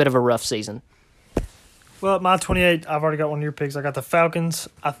be a little bit of a rough season. Well, at my 28, I've already got one of your picks. I got the Falcons.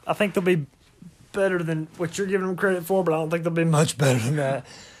 I think they'll be better than what you're giving them credit for, but I don't think they'll be much better than that.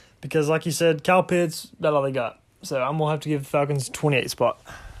 Because, like you said, Kyle Pitts, that's all they got. So I'm going to have to give the Falcons 28 spot.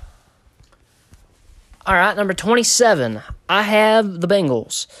 All right, number 27, I have the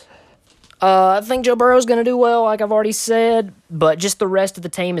Bengals. I think Joe Burrow's going to do well, like I've already said, but just the rest of the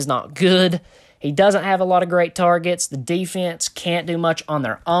team is not good. He doesn't have a lot of great targets. The defense can't do much on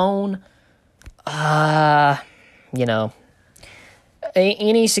their own.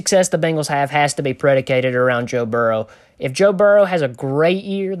 Any success the Bengals have has to be predicated around Joe Burrow. If Joe Burrow has a great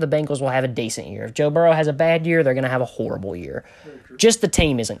year, the Bengals will have a decent year. If Joe Burrow has a bad year, they're going to have a horrible year. Just the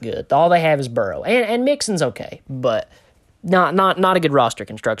team isn't good. All they have is Burrow. And Mixon's okay, but not a good roster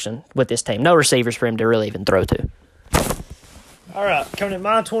construction with this team. No receivers for him to really even throw to. All right, coming at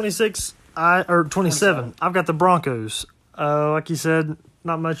my 27, I've got the Broncos. Like you said,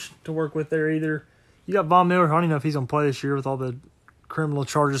 not much to work with there either. You got Von Miller. I don't even know if he's going to play this year with all the criminal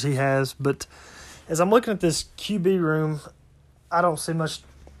charges he has, but as I'm looking at this QB room, I don't see much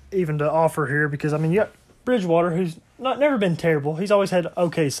even to offer here because, you got Bridgewater, who's never been terrible. He's always had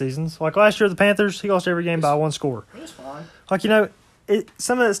okay seasons. Like last year, the Panthers, he lost every game by one score. He's fine. Like,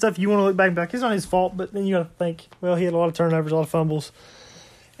 some of that stuff you want to look back and be like, it's not his fault, but then you got to think, well, he had a lot of turnovers, a lot of fumbles.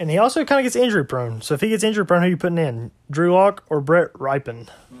 And he also kind of gets injury prone. So if he gets injury prone, who are you putting in? Drew Lock or Brett Ripon?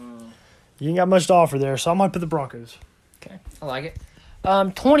 You ain't got much to offer there, so I might put the Broncos. Okay, I like it.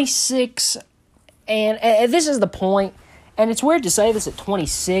 26, and this is the point, and it's weird to say this at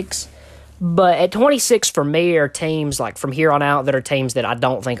 26, but at 26 for me are teams, like, from here on out that are teams that I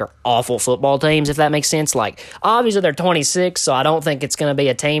don't think are awful football teams, if that makes sense. Like, obviously they're 26, so I don't think it's going to be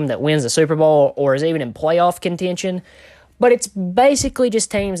a team that wins the Super Bowl or is even in playoff contention. But it's basically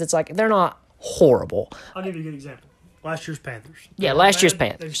just teams that's like, they're not horrible. I'll give you a good example. Last year's Panthers. Yeah, last year's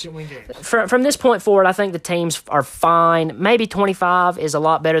Panthers. They just didn't win games. From this point forward, I think the teams are fine. Maybe 25 is a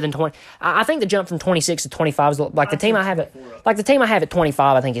lot better than 20. I think the jump from 26 to 25 is like the team I have at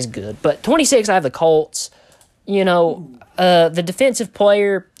 25. I think is good, but 26 I have the Colts. You know, the defensive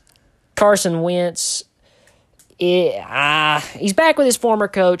player Carson Wentz. He's back with his former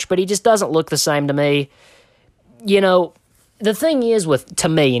coach, but he just doesn't look the same to me. You know, the thing is to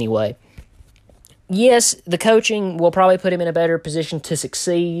me anyway. Yes, the coaching will probably put him in a better position to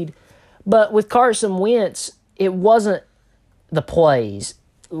succeed, but with Carson Wentz, it wasn't the plays.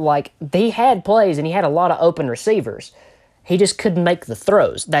 Like, he had plays and he had a lot of open receivers. He just couldn't make the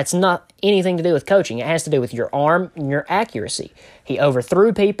throws. That's not anything to do with coaching. It has to do with your arm and your accuracy. He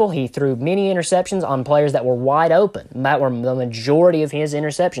overthrew people. He threw many interceptions on players that were wide open. The majority of his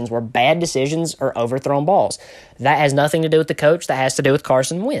interceptions were bad decisions or overthrown balls. That has nothing to do with the coach. That has to do with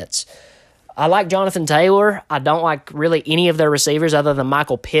Carson Wentz. I like Jonathan Taylor. I don't like really any of their receivers other than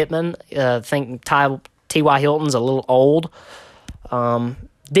Michael Pittman. I think T.Y. Hilton's a little old.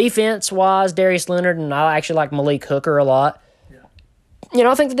 Defense-wise, Darius Leonard, and I actually like Malik Hooker a lot. Yeah. You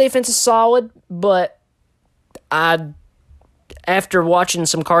know, I think the defense is solid, but after watching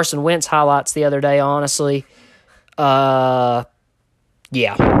some Carson Wentz highlights the other day, honestly, yeah.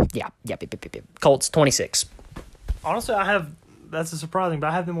 Colts 26. Honestly, that's a surprising, but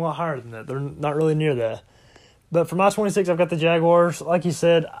I have them a lot higher than that. They're not really near that. But for my 26, I've got the Jaguars. Like you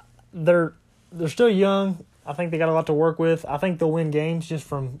said, they're still young. I think they got a lot to work with. I think they'll win games just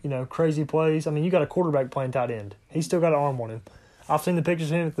from, crazy plays. I mean, you got a quarterback playing tight end. He's still got an arm on him. I've seen the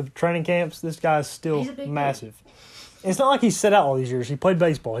pictures of him at the training camps. This guy's still massive. It's not like he's set out all these years. He played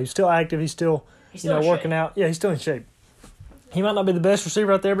baseball. He's still active. He's still working out. Yeah, he's still in shape. He might not be the best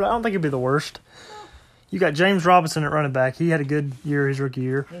receiver out there, but I don't think he'd be the worst. You got James Robinson at running back. He had a good year his rookie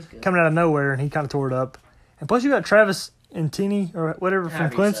year. Coming out of nowhere, and he kind of tore it up. And plus you got Travis Etienne or whatever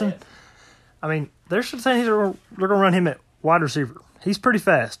from Clemson. I mean, they're saying they're going to run him at wide receiver. He's pretty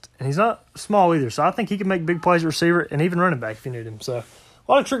fast, and he's not small either. So I think he can make big plays at receiver and even running back if you need him. So a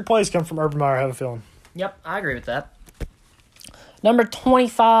lot of trick plays come from Urban Meyer, I have a feeling. Yep, I agree with that. Number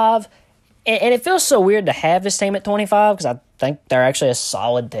 25, and it feels so weird to have this team at 25 because I think they're actually a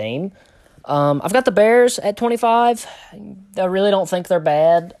solid team. I've got the Bears at 25. I really don't think they're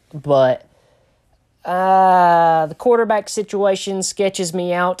bad, but the quarterback situation sketches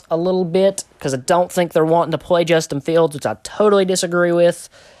me out a little bit because I don't think they're wanting to play Justin Fields, which I totally disagree with.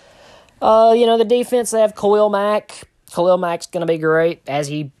 The defense, they have Khalil Mack. Khalil Mack's going to be great, as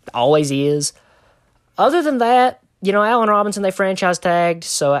he always is. Other than that, Allen Robinson, they franchise tagged,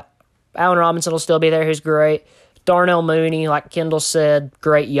 so Allen Robinson will still be there, who's great. Darnell Mooney, like Kendall said,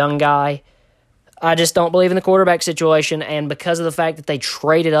 great young guy. I just don't believe in the quarterback situation, and because of the fact that they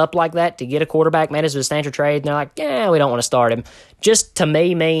traded up like that to get a quarterback, made it a substantial trade, and they're like, we don't want to start him, just to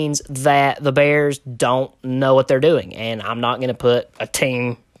me means that the Bears don't know what they're doing, and I'm not going to put a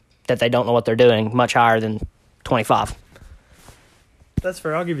team that they don't know what they're doing much higher than 25. That's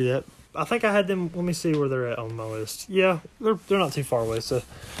fair. I'll give you that. I think I had them. Let me see where they're at on my list. Yeah, they're not too far away. So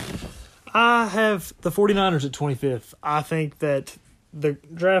I have the 49ers at 25th. I think that the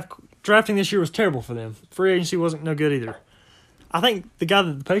drafting this year was terrible for them. Free agency wasn't no good either. I think the guy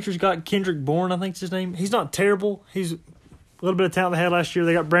that the Patriots got, Kendrick Bourne, I think is his name, he's not terrible. He's a little bit of talent they had last year.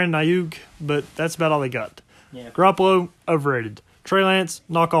 They got Brandon Ayuk, but that's about all they got. Yeah. Garoppolo, overrated. Trey Lance,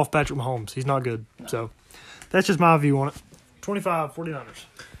 knock off Patrick Mahomes. He's not good. No. So that's just my view on it. 25, 49ers.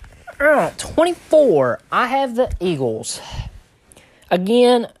 All right, 24, I have the Eagles.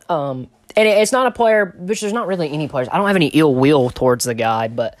 Again, and it's not a player, which there's not really any players. I don't have any ill will towards the guy,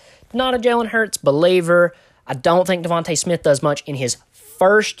 but not a Jalen Hurts believer. I don't think Devontae Smith does much in his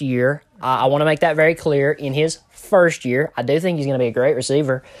first year. I want to make that very clear. In his first year, I do think he's going to be a great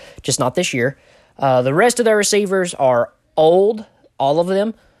receiver, just not this year. The rest of their receivers are old, all of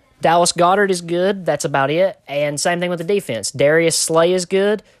them. Dallas Goedert is good. That's about it. And same thing with the defense. Darius Slay is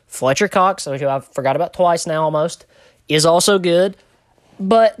good. Fletcher Cox, who I forgot about twice now almost, is also good.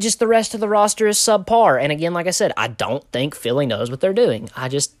 But just the rest of the roster is subpar. And again, like I said, I don't think Philly knows what they're doing. I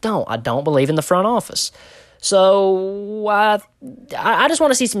just don't. I don't believe in the front office. So I just want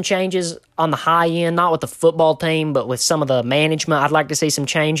to see some changes on the high end, not with the football team, but with some of the management. I'd like to see some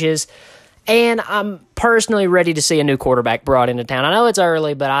changes. And I'm personally ready to see a new quarterback brought into town. I know it's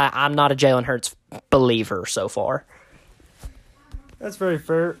early, but I'm not a Jalen Hurts believer so far. That's very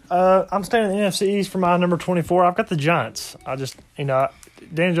fair. I'm staying in the NFC East for my number 24. I've got the Giants.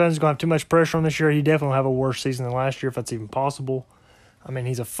 Dan Jones is going to have too much pressure on this year. He definitely will have a worse season than last year if that's even possible. I mean,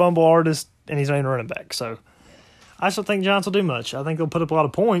 he's a fumble artist, and he's not even a running back. So I still think Giants will do much. I think they'll put up a lot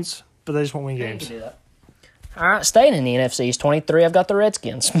of points, but they just won't win games. Do that. All right, staying in the NFC East 23, I've got the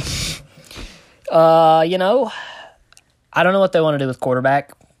Redskins. I don't know what they want to do with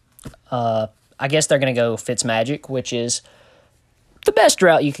quarterback. I guess they're going to go Fitzmagic, which is the best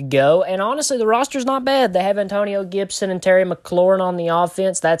route you could go. And honestly, the roster's not bad. They have Antonio Gibson and Terry McLaurin on the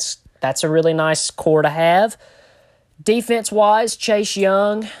offense. That's a really nice core to have. Defense-wise, Chase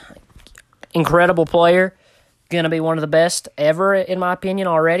Young, incredible player. Going to be one of the best ever, in my opinion,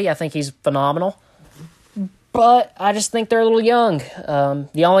 already. I think he's phenomenal. But I just think they're a little young.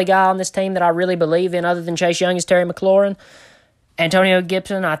 The only guy on this team that I really believe in other than Chase Young is Terry McLaurin. Antonio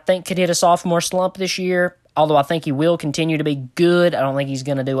Gibson, I think, could hit a sophomore slump this year, although I think he will continue to be good. I don't think he's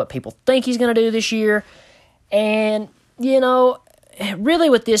going to do what people think he's going to do this year. And, really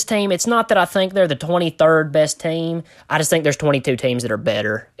with this team, it's not that I think they're the 23rd best team. I just think there's 22 teams that are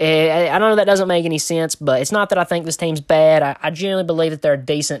better. I know that doesn't make any sense, but it's not that I think this team's bad. I genuinely believe that they're a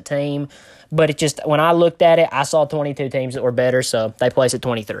decent team. But it just, when I looked at it, I saw 22 teams that were better, so they place at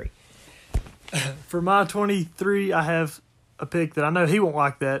 23. For my 23, I have a pick that I know he won't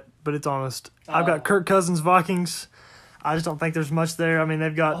like that, but it's honest. I've got Kirk Cousins, Vikings. I just don't think there's much there. I mean,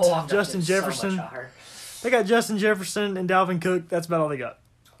 they've got Justin Jefferson. They got Justin Jefferson and Dalvin Cook. That's about all they got.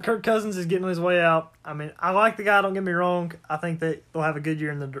 Kirk Cousins is getting his way out. I mean, I like the guy, don't get me wrong. I think they'll have a good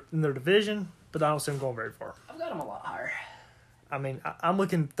year in their division, but I don't see them going very far. I've got them a lot higher. I mean, I'm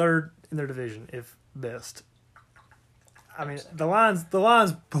looking third in their division, if best. I mean, the Lions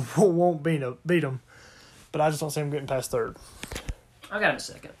won't beat them, but I just don't see them getting past third. I got them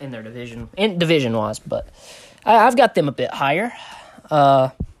second in their division, division-wise, but I've got them a bit higher.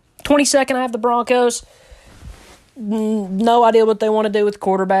 22nd, I have the Broncos. No idea what they want to do with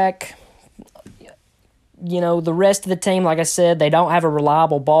quarterback. The rest of the team, like I said, they don't have a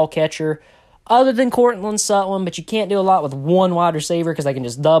reliable ball catcher other than Courtland Sutton, but you can't do a lot with one wide receiver because they can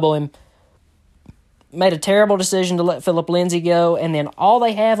just double him. Made a terrible decision to let Phillip Lindsay go, and then all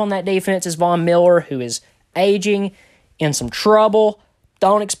they have on that defense is Von Miller, who is aging, in some trouble.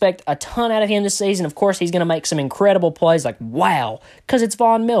 Don't expect a ton out of him this season. Of course, he's going to make some incredible plays like, wow, because it's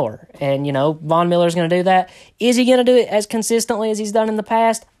Von Miller. And, Von Miller's going to do that. Is he going to do it as consistently as he's done in the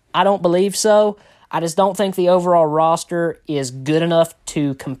past? I don't believe so. I just don't think the overall roster is good enough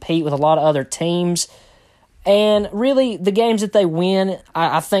to compete with a lot of other teams. And really, the games that they win,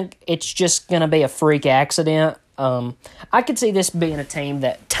 I think it's just going to be a freak accident. I could see this being a team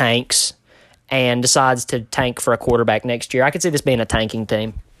that tanks and decides to tank for a quarterback next year. I could see this being a tanking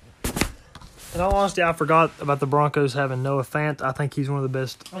team. In all honesty, I forgot about the Broncos having Noah Fant. I think he's one of the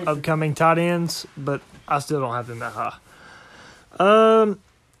best upcoming tight ends, but I still don't have him that high.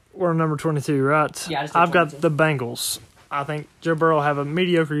 We're number 22, right? Yeah, I've got the Bengals. I think Joe Burrow will have a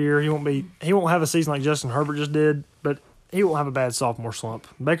mediocre year. He won't have a season like Justin Herbert just did, but he won't have a bad sophomore slump.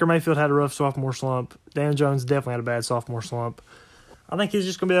 Baker Mayfield had a rough sophomore slump. Dan Jones definitely had a bad sophomore slump. I think he's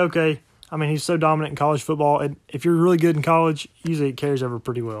just going to be okay. I mean, he's so dominant in college football, and if you're really good in college, usually it carries over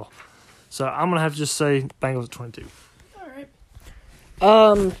pretty well. So I'm going to have to just say Bengals at 22. All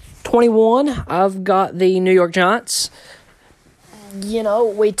right. 21, I've got the New York Giants.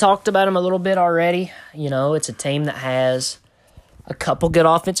 We talked about them a little bit already. It's a team that has a couple good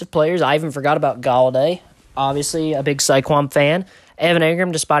offensive players. I even forgot about Galladay. Obviously, a big Saquon fan. Evan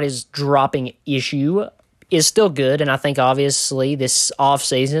Ingram, despite his dropping issue, is still good. And I think, obviously, this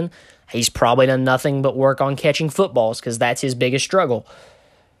offseason, he's probably done nothing but work on catching footballs because that's his biggest struggle.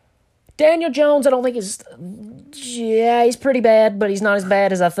 Daniel Jones, I don't think he's pretty bad, but he's not as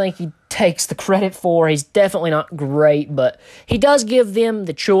bad as I think he takes the credit for. He's definitely not great, but he does give them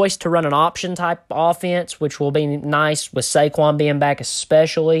the choice to run an option-type offense, which will be nice with Saquon being back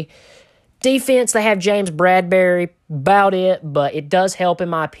especially. Defense, they have James Bradbury, about it, but it does help, in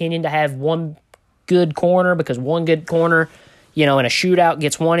my opinion, to have one good corner because one good corner, in a shootout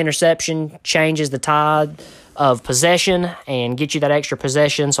gets one interception, changes the tide of possession and get you that extra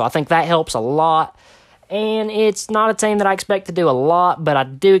possession. So I think that helps a lot. And it's not a team that I expect to do a lot, but I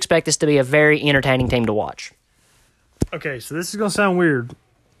do expect this to be a very entertaining team to watch. Okay, so this is going to sound weird,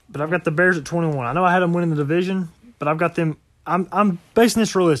 but I've got the Bears at 21. I know I had them winning the division, but I've got them. I'm basing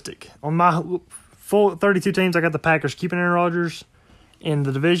this realistic. On my full 32 teams, I got the Packers keeping Aaron Rodgers. In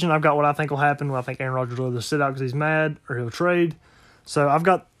the division, I've got what I think will happen. Well, I think Aaron Rodgers will either sit out because he's mad or he'll trade. So I've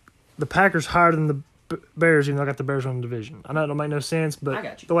got the Packers higher than the Bears, even though I got the Bears winning the division. I know it don't make no sense,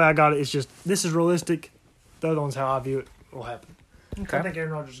 but the way I got it is just this is realistic. The other one's how I view it will happen. Okay. I think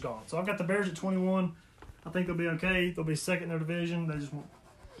Aaron Rodgers is gone. So I've got the Bears at 21. I think they'll be okay. They'll be second in their division. They just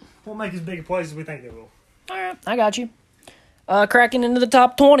won't make as big a place as we think they will. All right, I got you. Cracking into the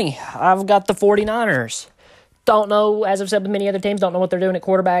top 20, I've got the 49ers. Don't know, as I've said with many other teams, don't know what they're doing at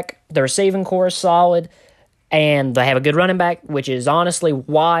quarterback. The receiving core is solid, and they have a good running back, which is honestly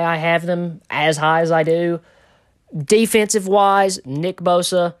why I have them as high as I do. Defensive-wise, Nick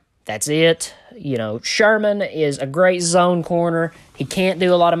Bosa, that's it. You know, Sherman is a great zone corner. He can't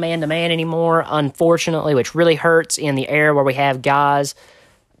do a lot of man-to-man anymore, unfortunately, which really hurts in the era where we have guys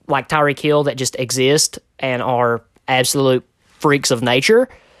like Tyreek Hill that just exist and are absolute freaks of nature.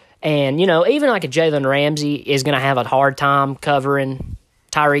 And, you know, even like a Jalen Ramsey is going to have a hard time covering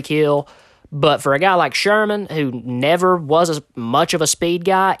Tyreek Hill. But for a guy like Sherman, who never was as much of a speed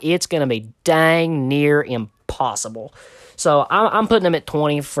guy, it's going to be dang near impossible. So I'm putting them at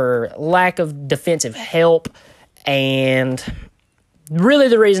 20 for lack of defensive help. And really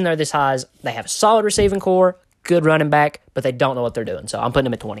the reason they're this high is they have a solid receiving core, good running back, but they don't know what they're doing. So I'm putting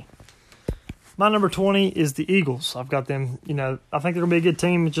them at 20. My number 20 is the Eagles. I've got them, you know, I think they're going to be a good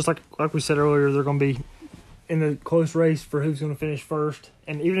team. Just like we said earlier, they're going to be in the close race for who's going to finish first.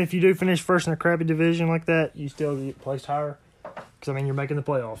 And even if you do finish first in a crappy division like that, you still get placed higher because, I mean, you're making the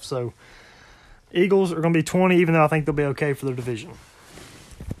playoffs. So Eagles are going to be 20, even though I think they'll be okay for their division.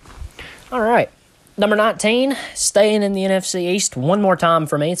 All right. Number 19, staying in the NFC East one more time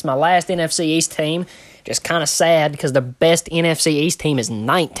for me. It's my last NFC East team. Just kind of sad because the best NFC East team is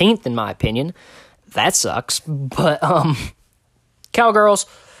 19th in my opinion. That sucks. But, Cowgirls,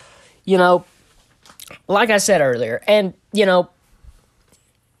 you know, like I said earlier, and, you know,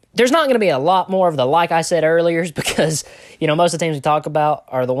 there's not going to be a lot more of the like I said earlier because, you know, most of the teams we talk about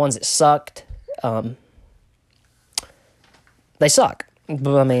are the ones that sucked. They suck.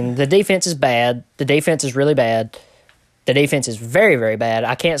 I mean, the defense is bad. The defense is really bad. The defense is very, very bad.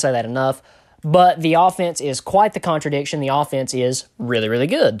 I can't say that enough. But the offense is quite the contradiction. The offense is really, really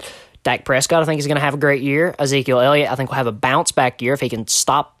good. Dak Prescott, I think, is going to have a great year. Ezekiel Elliott, I think, will have a bounce-back year if he can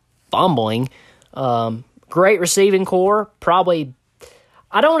stop fumbling. Great receiving core. Probably,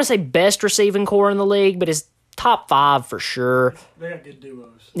 I don't want to say best receiving core in the league, but it's top 5 for sure. They got good duos.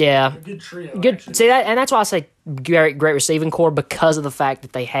 Yeah. A good trio. Good. Actually. See that, and that's why I say great receiving core because of the fact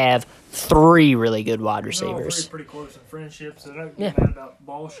that they have 3 really good wide receivers. They're pretty close in friendships. They don't get mad about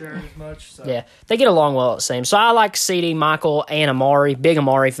ball sharing as much. So. Yeah, they get along well, it seems. So I like CD, Michael, and Amari. Big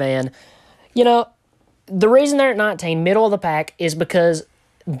Amari fan. You know, the reason they're at 19, middle of the pack, is because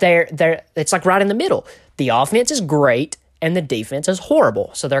they're it's like right in the middle. The offense is great, and the defense is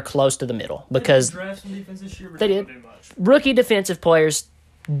horrible. So they're close to the middle because they draft some defense this year, but they don't did. do much. Rookie defensive players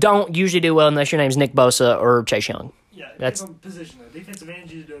don't usually do well unless your name's Nick Bosa or Chase Young. Yeah, that's position though. Defensive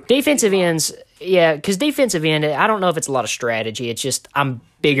ends usually do okay. Defensive ends, yeah, because defensive end, I don't know if it's a lot of strategy. It's just I'm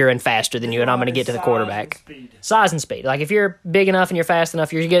bigger and faster than you, and I'm going to get to the quarterback. Size and speed. Like if you're big enough and you're fast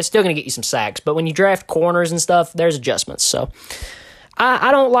enough, you're still going to get you some sacks. But when you draft corners and stuff, there's adjustments. So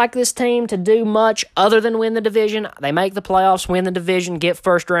I don't like this team to do much other than win the division. They make the playoffs, win the division, get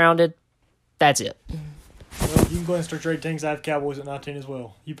first rounded. That's it. Well, you can go ahead and start trading things. I have Cowboys at 19 as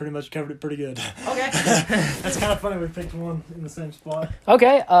well. You pretty much covered it pretty good. Okay. That's kind of funny we picked one in the same spot.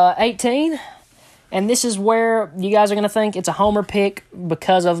 Okay, 18. And this is where you guys are going to think it's a homer pick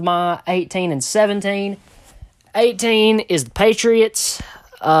because of my 18 and 17. 18 is the Patriots.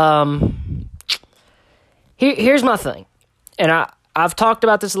 Here's my thing. And I've talked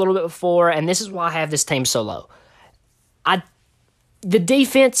about this a little bit before, and this is why I have this team so low. The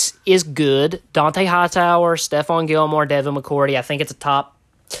defense is good. Dante Hightower, Stephon Gilmore, Devin McCourty. I think it's a top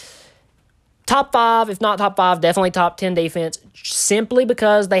 5, if not top 5, definitely top 10 defense, simply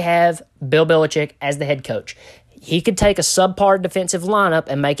because they have Bill Belichick as the head coach. He could take a subpar defensive lineup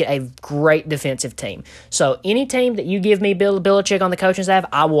and make it a great defensive team. So any team that you give me Bill Belichick on the coaching staff,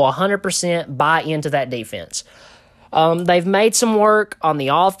 I will 100% buy into that defense. They've made some work on the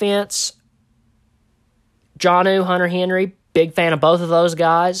offense. Jonnu, Hunter Henry, big fan of both of those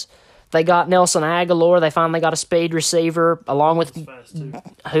guys. They got Nelson Aguilar. They finally got a speed receiver along with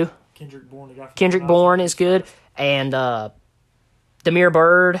who? Kendrick Bourne is good. And Damiere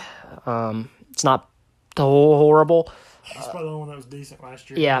Byrd. It's not horrible. He's probably the only one that was decent last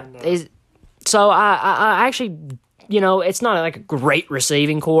year. Yeah. So I actually it's not like a great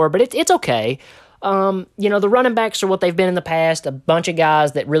receiving core, but it's okay. The running backs are what they've been in the past, a bunch of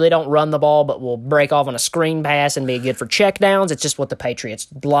guys that really don't run the ball but will break off on a screen pass and be good for checkdowns. It's just what the Patriots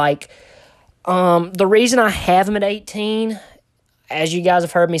like. The reason I have them at 18, as you guys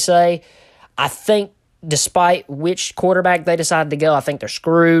have heard me say, I think despite which quarterback they decide to go, I think they're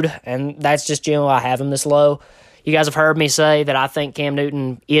screwed, and that's just generally why I have them this low. You guys have heard me say that I think Cam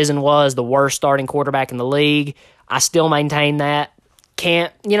Newton is and was the worst starting quarterback in the league. I still maintain that.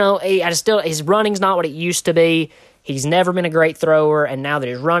 His running's not what it used to be. He's never been a great thrower, and now that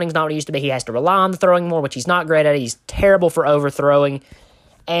his running's not what it used to be, he has to rely on the throwing more, which he's not great at. He's terrible for overthrowing.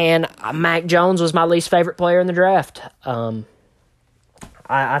 And Mac Jones was my least favorite player in the draft.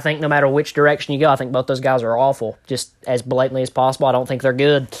 I think no matter which direction you go, I think both those guys are awful, just as blatantly as possible. I don't think they're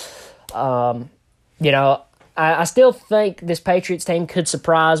good. I still think this Patriots team could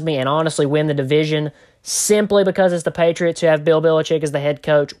surprise me and honestly win the division simply because it's the Patriots who have Bill Belichick as the head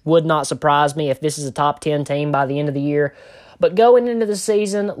coach. Would not surprise me if this is a top 10 team by the end of the year. But going into the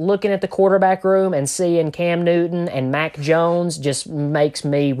season, looking at the quarterback room and seeing Cam Newton and Mac Jones just makes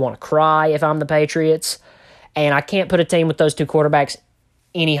me want to cry if I'm the Patriots. And I can't put a team with those two quarterbacks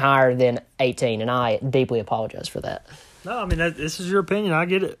any higher than 18, and I deeply apologize for that. No, I mean, this is your opinion. I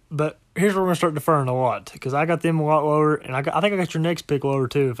get it. But here's where we're going to start deferring a lot because I got them a lot lower, and I think I got your next pick lower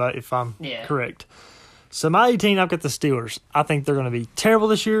too if I'm correct. So my 18, I've got the Steelers. I think they're going to be terrible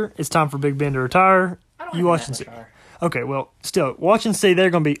this year. It's time for Big Ben to retire. You watch and see. Okay, well, still, watch and see. They're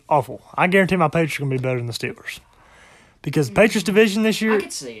going to be awful. I guarantee my Patriots are going to be better than the Steelers. Because the Patriots division this year, I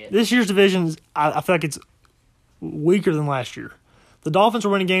could see it. This year's division, I feel like it's weaker than last year. The Dolphins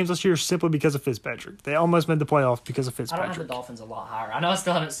were winning games this year simply because of Fitzpatrick. They almost made the playoffs because of Fitzpatrick. I don't have the Dolphins a lot higher. I know I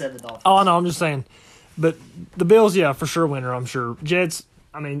still haven't said the Dolphins. Oh, I know. I'm just saying. But the Bills, yeah, for sure winner, I'm sure. Jets,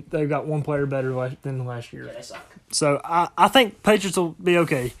 I mean, they've got one player better than last year. Yeah, they suck. So I think Patriots will be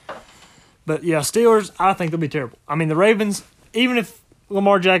okay. But, yeah, Steelers, I think they'll be terrible. I mean, the Ravens, even if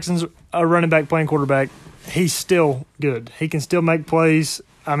Lamar Jackson's a running back playing quarterback, he's still good. He can still make plays.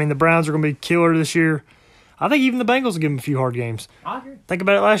 I mean, the Browns are going to be killer this year. I think even the Bengals will give him a few hard games. I agree. Think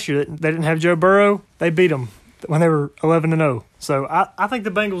about it last year. They didn't have Joe Burrow. They beat them when they were 11-0. So I think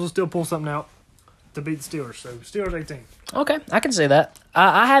the Bengals will still pull something out to beat the Steelers. So Steelers 18. Okay, I can see that.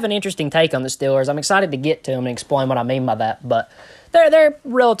 I have an interesting take on the Steelers. I'm excited to get to them and explain what I mean by that, but they're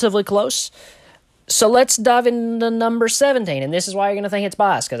relatively close. So let's dive into number 17, and this is why you're going to think it's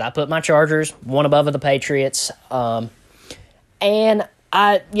biased, because I put my Chargers one above of the Patriots. And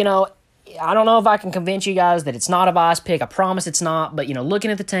I don't know if I can convince you guys that it's not a biased pick. I promise it's not. But,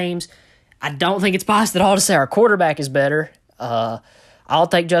 looking at the teams, I don't think it's biased at all to say our quarterback is better. I'll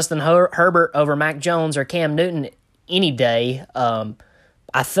take Justin Herbert over Mac Jones or Cam Newton any day.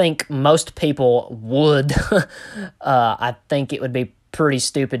 I think most people would. I think it would be pretty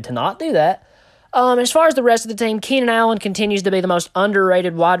stupid to not do that. As far as the rest of the team, Keenan Allen continues to be the most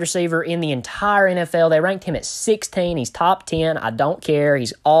underrated wide receiver in the entire NFL. They ranked him at 16. He's top 10. I don't care.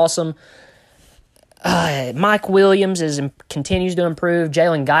 He's awesome. Mike Williams continues to improve.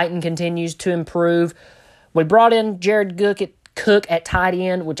 Jalen Guyton continues to improve. We brought in Jared Cook at tight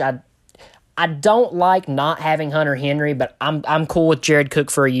end, which I don't like not having Hunter Henry, but I'm cool with Jared Cook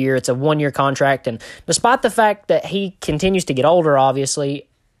for a year. It's a 1-year contract, and despite the fact that he continues to get older, obviously,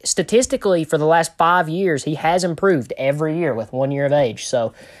 statistically for the last 5 years, he has improved every year with 1 year of age.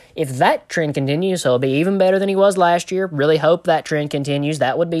 So if that trend continues, he'll be even better than he was last year. Really hope that trend continues.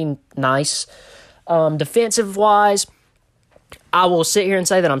 That would be nice. Defensive-wise, I will sit here and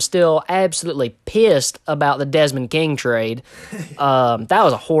say that I'm still absolutely pissed about the Desmond King trade. That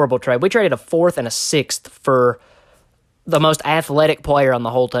was a horrible trade. We traded a 4th and a 6th for the most athletic player on the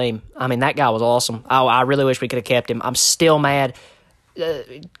whole team. I mean, that guy was awesome. I really wish we could have kept him. I'm still mad.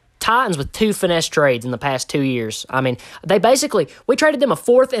 Titans with 2 finesse trades in the past 2 years. I mean, we traded them a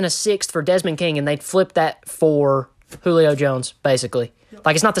 4th and a 6th for Desmond King, and they flipped that for Julio Jones, basically.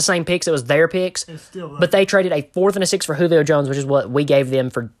 Like, it's not the same picks, it was their picks, but they traded a 4th and a 6th for Julio Jones, which is what we gave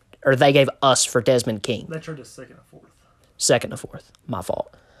them they gave us for Desmond King. They traded a 2nd and a 4th. 2nd and a 4th. My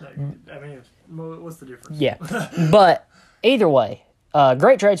fault. I mean, what's the difference? Yeah. But either way,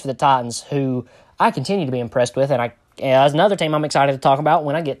 great trades for the Titans, who I continue to be impressed with, and as another team I'm excited to talk about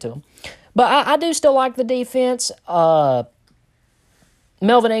when I get to them. But I do still like the defense.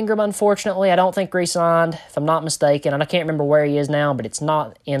 Melvin Ingram, unfortunately, I don't think re-signed, if I'm not mistaken. And I can't remember where he is now, but it's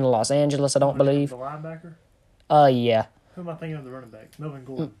not in Los Angeles, I don't believe. The linebacker? Yeah. Who am I thinking of the running back? Melvin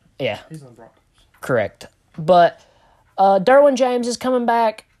Gordon. Yeah. He's in the Broncos. Correct. But Derwin James is coming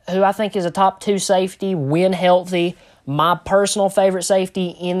back, who I think is a top 2 safety when healthy. My personal favorite safety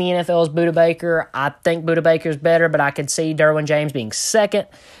in the NFL is Budda Baker. I think Budda Baker's better, but I could see Derwin James being second.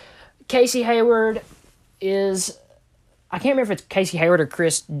 Casey Hayward is... I can't remember if it's Casey Hayward or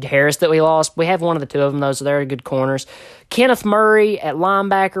Chris Harris that we lost. We have one of the two of them, though, so they're good corners. Kenneth Murray at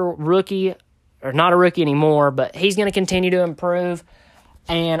linebacker, rookie, or not a rookie anymore, but he's going to continue to improve.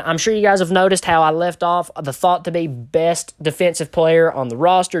 And I'm sure you guys have noticed how I left off the thought to be best defensive player on the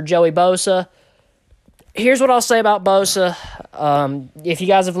roster, Joey Bosa. Here's what I'll say about Bosa. If you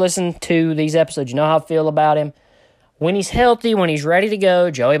guys have listened to these episodes, you know how I feel about him. When he's healthy, when he's ready to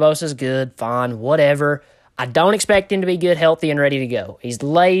go, Joey Bosa's good, fine, whatever. I don't expect him to be good, healthy, and ready to go. He's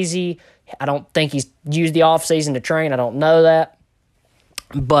lazy. I don't think he's used the offseason to train. I don't know that.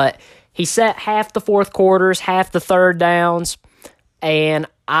 But he set half the fourth quarters, half the third downs, and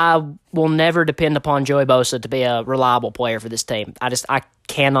I will never depend upon Joey Bosa to be a reliable player for this team. I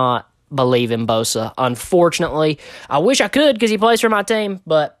cannot believe in Bosa. Unfortunately, I wish I could because he plays for my team,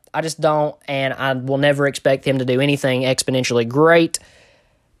 but I just don't, and I will never expect him to do anything exponentially great.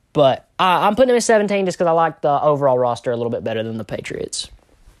 But I'm putting him at 17 just because I like the overall roster a little bit better than the Patriots.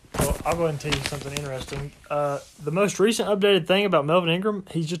 Well, I'll go ahead and tell you something interesting. The most recent updated thing about Melvin Ingram,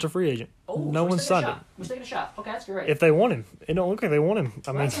 he's just a free agent. No one signed him. We're taking a shot. Okay, that's great. If they want him. It don't look like they want him.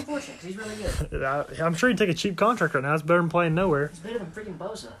 That's unfortunate because he's really good. I'm sure he'd take a cheap contract right now. It's better than playing nowhere. It's better than freaking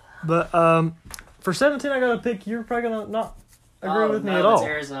Bosa. But for 17, I got to pick. You're probably going to not agree with me at all. It's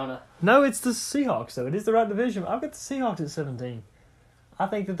Arizona. No, it's the Seahawks, though. It is the right division. I've got the Seahawks at 17. I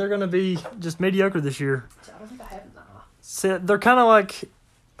think that they're going to be just mediocre this year. I don't think I have them. So they're kind of like,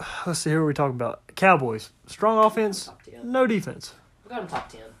 let's see, who are we talking about? Cowboys. Strong offense, no defense. We got them top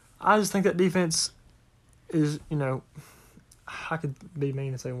 10. I just think that defense is, I could be mean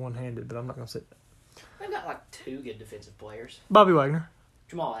and say one-handed, but I'm not going to say that. They've got like two good defensive players. Bobby Wagner.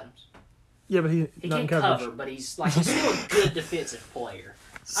 Jamal Adams. Yeah, but he can't cover, but he's still a good defensive player.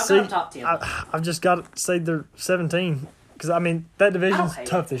 I've See, got him top 10. I've just got to say they're 17. Because, that division's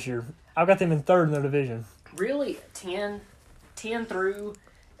tough this year. I've got them in third in their division. Really? 10 through...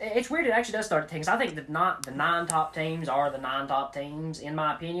 It's weird it actually does start at 10, because I think the 9 top teams are the 9 top teams, in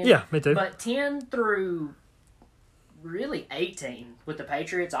my opinion. Yeah, me too. But 10 through really 18 with the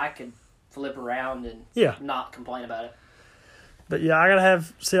Patriots, I could flip around and not complain about it. But, yeah, I got to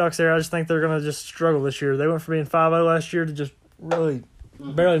have Seahawks there. I just think they're going to just struggle this year. They went from being 5-0 last year to just really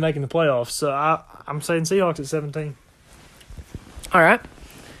barely making the playoffs. So, I'm saying Seahawks at 17. All right.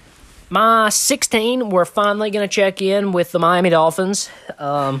 My 16, we're finally going to check in with the Miami Dolphins.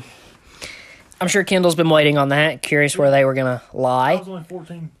 I'm sure Kendall's been waiting on that, curious where they were going to lie. I was only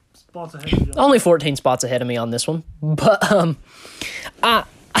 14 spots ahead of you. Only 14 spots ahead of me on this one. But I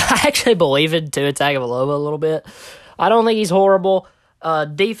actually believe in Tua Tagovailoa a little bit. I don't think he's horrible.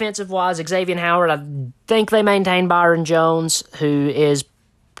 Defensive-wise, Xavier Howard, I think they maintain Byron Jones, who is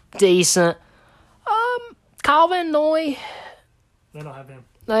decent. Kyle Van Noy... They don't have him.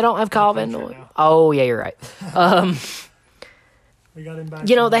 They don't have Kyle Van Noy. Oh, yeah, you're right. We got him back.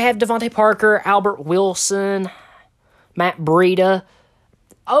 They have Devontae Parker, Albert Wilson, Matt Breida.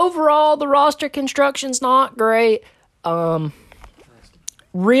 Overall, the roster construction's not great.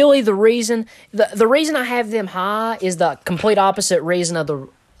 Really, the reason I have them high is the complete opposite reason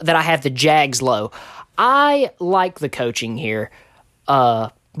that I have the Jags low. I like the coaching here.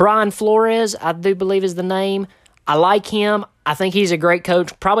 Brian Flores, I do believe is the name. I like him. I think he's a great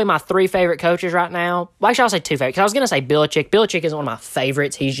coach. Probably my 3 favorite coaches right now. Well, actually, I'll say 2 favorites. I was going to say Belichick. Belichick isn't one of my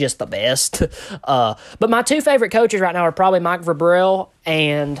favorites. He's just the best. But my 2 favorite coaches right now are probably Mike Vrabel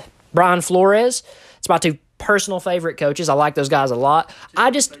and Brian Flores. It's my 2 personal favorite coaches. I like those guys a lot.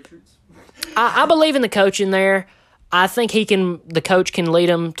 I believe in the coach in there. I think the coach can lead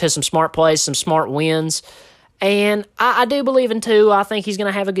them to some smart plays, some smart wins. And I do believe in Tua. I think he's going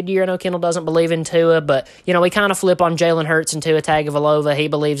to have a good year. I know Kendall doesn't believe in Tua, but, we kind of flip on Jalen Hurts and Tua Tagovailoa. He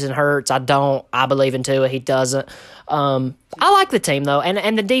believes in Hurts. I don't. I believe in Tua. He doesn't. I like the team, though,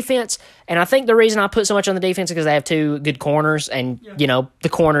 and the defense. And I think the reason I put so much on the defense is because they have 2 good corners, and, the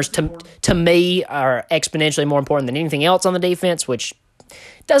corners to me are exponentially more important than anything else on the defense, which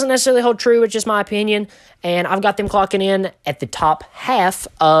doesn't necessarily hold true. It's just my opinion. And I've got them clocking in at the top half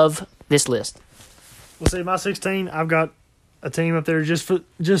of this list. Well, see, my 16, I've got a team up there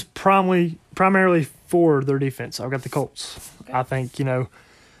just primarily for their defense. I've got the Colts. Okay. I think,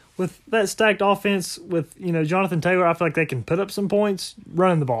 with that stacked offense, with, Jonathan Taylor, I feel like they can put up some points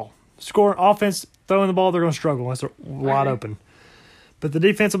running the ball. Scoring offense, throwing the ball, they're going to struggle unless they're wide open. But the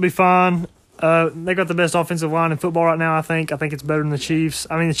defense will be fine. They got the best offensive line in football right now, I think. I think it's better than the Chiefs.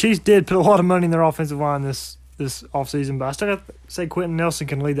 I mean, the Chiefs did put a lot of money in their offensive line this offseason, but I still got to say Quentin Nelson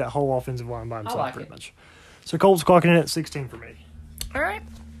can lead that whole offensive line by himself pretty much. So Colts clocking in at 16 for me. All right.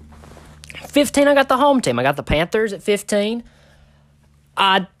 15, I got the home team. I got the Panthers at 15.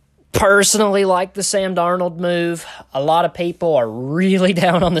 I personally like the Sam Darnold move. A lot of people are really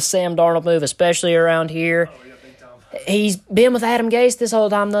down on the Sam Darnold move, especially around here. Oh, yeah, big time. He's been with Adam Gase this whole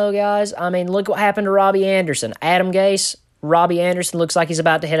time, though, guys. I mean, look what happened to Robbie Anderson. Adam Gase, Robbie Anderson looks like he's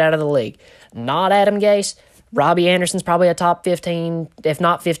about to head out of the league. Not Adam Gase. Robbie Anderson's probably a top 15, if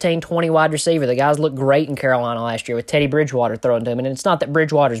not 15, 20 wide receiver. The guys looked great in Carolina last year with Teddy Bridgewater throwing to him. And it's not that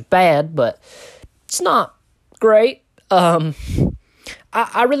Bridgewater's bad, but it's not great. I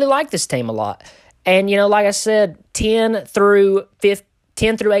really like this team a lot. And, like I said, 10 through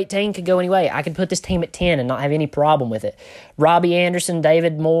 18 could go anyway. I could put this team at 10 and not have any problem with it. Robbie Anderson,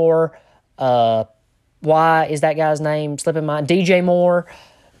 David Moore, why is that guy's name slipping my mind? DJ Moore.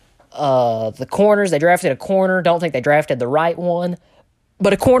 The corners, they drafted a corner. Don't think they drafted the right one,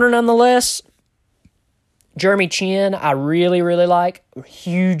 but a corner nonetheless. Jeremy Chin, I really, really like.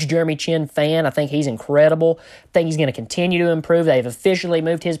 Huge Jeremy Chin fan. I think he's incredible. I think he's going to continue to improve. They've officially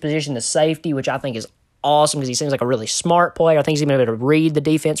moved his position to safety, which I think is awesome because he seems like a really smart player. I think he's going to be able to read the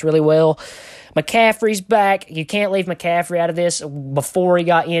defense really well. McCaffrey's back. You can't leave McCaffrey out of this. Before he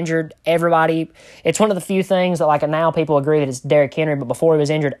got injured, it's one of the few things that now people agree that it's Derrick Henry, but before he was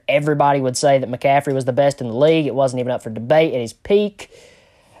injured, everybody would say that McCaffrey was the best in the league. It wasn't even up for debate at his peak.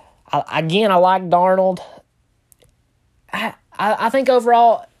 I like Darnold. I think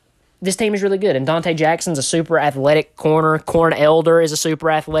overall, this team is really good. And Dante Jackson's a super athletic corner. Corn Elder is a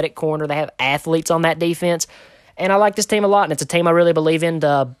super athletic corner. They have athletes on that defense. And I like this team a lot, and it's a team I really believe in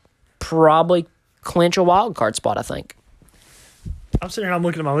to probably clinch a wild card spot, I think. I'm sitting here, I'm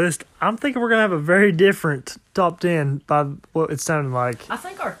looking at my list. I'm thinking we're going to have a very different top 10 by what it's sounding like. I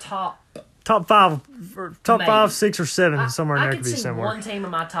think our top 5, maybe. 5, 6, or 7, somewhere in there I could could be see somewhere. one team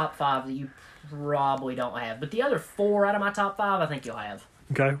in my top 5 that you probably don't have. But the other 4 out of my top 5, I think you'll have.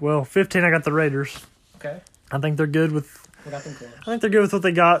 Okay, well, 15, I got the Raiders. Okay. I think they're good with What got them close? I think they're good with what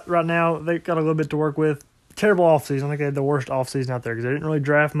they got right now. They got a little bit to work with. Terrible offseason. I think they had the worst offseason out there because they didn't really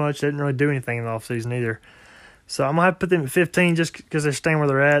draft much. They didn't really do anything in the offseason either. So I'm going to have to put them at 15 just because they're staying where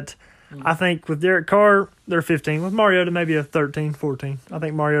they're at. Mm-hmm. I think with Derek Carr, they're 15. With Mariota, maybe a 13, 14. I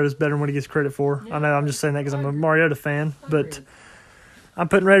think Mariota's better than what he gets credit for. Yeah, I know I'm just saying that because I'm a Mariota fan. But I'm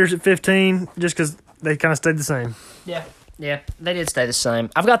putting Raiders at 15 just because they kind of stayed the same. Yeah, they did stay the same.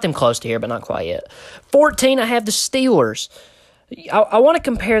 I've got them close to here, but not quite yet. 14, I have the Steelers. I want to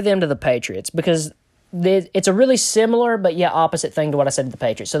compare them to the Patriots because it's a really similar but yet opposite thing to what I said to the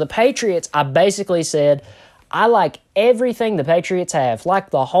Patriots. So the Patriots, I basically said, I like everything the Patriots have, like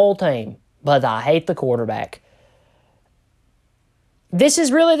the whole team, but I hate the quarterback. This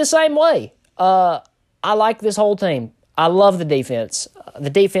is really the same way. I like this whole team. I love the defense. The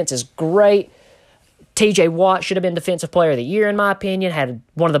defense is great. TJ Watt should have been Defensive Player of the Year, in my opinion, had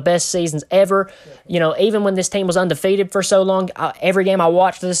one of the best seasons ever. Even when this team was undefeated for so long, every game I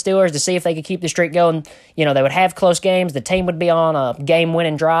watched for the Steelers to see if they could keep the streak going, they would have close games. The team would be on a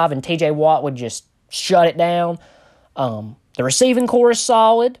game-winning drive, and TJ Watt would just shut it down. The receiving core is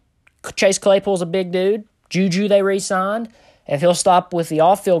solid. Chase Claypool's a big dude. Juju they re-signed. If he'll stop with the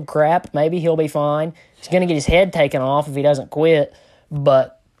off-field crap, maybe he'll be fine. He's going to get his head taken off if he doesn't quit,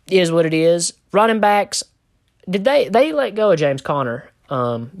 but it is what it is. Running backs, they let go of James Conner,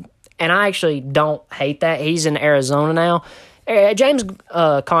 and I actually don't hate that. He's in Arizona now. James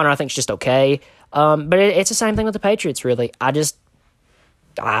Conner, I think, is just okay, but it's the same thing with the Patriots, really.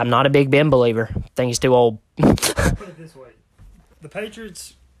 I'm not a Big Ben believer. I think he's too old. Put it this way. The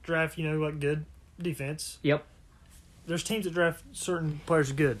Patriots draft, good defense. Yep. There's teams that draft certain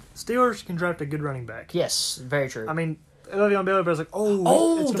players good. Steelers can draft a good running back. Yes, very true. I mean, Le'Veon Bell, everybody's like, it's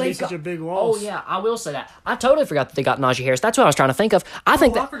going to be such a big loss. Oh, yeah, I will say that. I totally forgot that they got Najee Harris. That's what I was trying to think of. I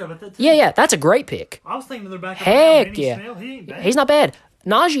forgot about that too. Yeah, that's a great pick. I was thinking they're back. Heck yeah. Snell, he ain't bad. He's not bad.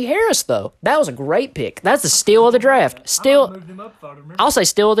 Najee Harris, though, that was a great pick. That's the steal of the draft. I'll say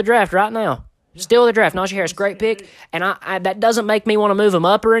steal of the draft right now. Yeah. Steal of the draft. Najee Harris, great pick. And I that doesn't make me want to move him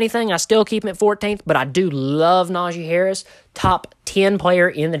up or anything. I still keep him at 14th, but I do love Najee Harris. Top 10 player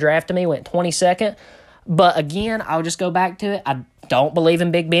in the draft to me, went 22nd. But again, I'll just go back to it. I don't believe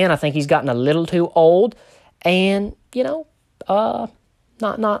in Big Ben. I think he's gotten a little too old. And, not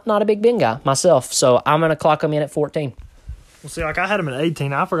a Big Ben guy myself. So I'm going to clock him in at 14. Well, see, I had him at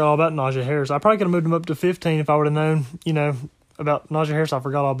 18. I forgot all about Najee Harris. I probably could have moved him up to 15 if I would have known, about Najee Harris. I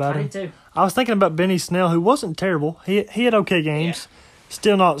forgot all about him. I did too. I was thinking about Benny Snell, who wasn't terrible. He had okay games. Yeah.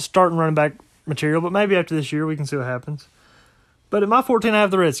 Still not starting running back material, but maybe after this year we can see what happens. But at my 14, I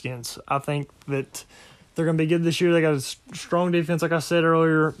have the Redskins. I think that They're going to be good this year. They got a strong defense, like I said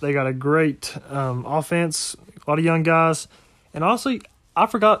earlier. They got a great offense, a lot of young guys. And honestly, I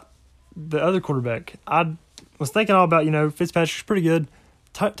forgot the other quarterback. I was thinking all about, Fitzpatrick's pretty good.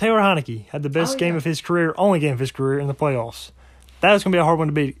 Taylor Heineke had the best game of his career, only game of his career in the playoffs. That is going to be a hard one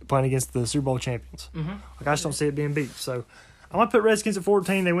to beat playing against the Super Bowl champions. Mm-hmm. Like, I just don't see it being beat. So I'm going to put Redskins at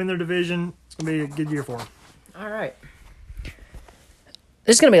 14. They win their division. It's going to be a good year for them. All right.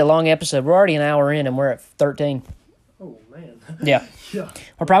 This is going to be a long episode. We're already an hour in, and we're at 13. Oh, man. Yeah. Yeah.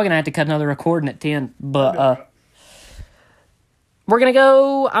 We're probably going to have to cut another recording at 10, but we're going to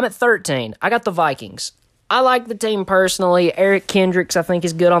go – I'm at 13. I got the Vikings. I like the team personally. Eric Kendricks, I think,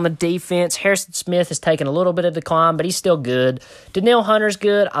 is good on the defense. Harrison Smith has taken a little bit of decline, but he's still good. Danielle Hunter's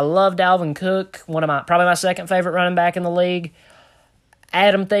good. I love Dalvin Cook, probably my second favorite running back in the league.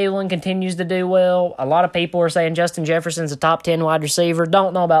 Adam Thielen continues to do well. A lot of people are saying Justin Jefferson's a top 10 wide receiver.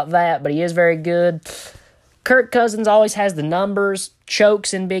 Don't know about that, but he is very good. Kirk Cousins always has the numbers,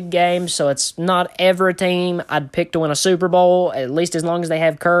 chokes in big games, so it's not ever a team I'd pick to win a Super Bowl, at least as long as they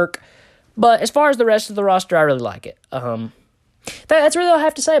have Kirk. But as far as the rest of the roster, I really like it. That's really all I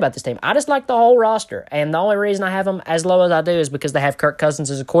have to say about this team. I just like the whole roster, and the only reason I have them as low as I do is because they have Kirk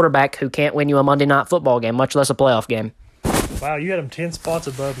Cousins as a quarterback who can't win you a Monday Night Football game, much less a playoff game. Wow, you had them 10 spots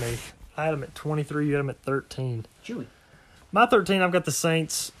above me. I had them at 23. You had them at 13. Chewy. My 13, I've got the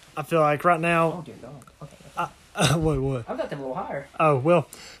Saints. I feel like right now. Oh, dear God. Okay. What? I've got them a little higher. Oh, well.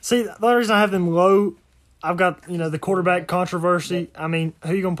 See, the only reason I have them low, I've got, the quarterback controversy. I mean,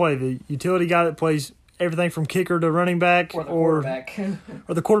 who you going to play? The utility guy that plays everything from kicker to running back? Or the quarterback.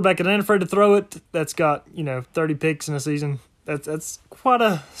 Or the quarterback that ain't afraid to throw it, that's got, 30 picks in a season. That's quite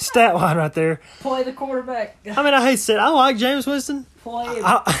a stat line right there. Play the quarterback. I mean, I hate to say it. I like Jameis Winston. Play him.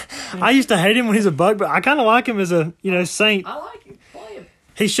 I used to hate him when he's a Buck, but I kind of like him as a, Saint. I like him. Play him.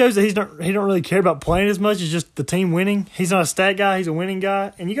 He shows that he don't really care about playing as much as just the team winning. He's not a stat guy. He's a winning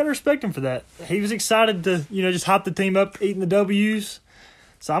guy, and you got to respect him for that. He was excited to, just hype the team up, eating the W's.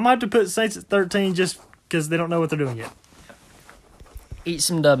 So I might have to put Saints at 13 just because they don't know what they're doing yet. Eat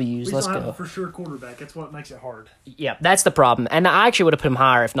some W's. Let's go. For sure quarterback. That's what makes it hard. Yeah, that's the problem. And I actually would have put them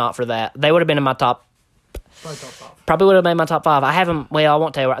higher if not for that. They would have been in my top. Probably top 5. Probably would have made my top 5. I haven't. Well, I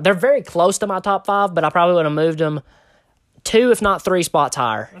won't tell you. They're very close to my top 5, but I probably would have moved them 2, if not 3 spots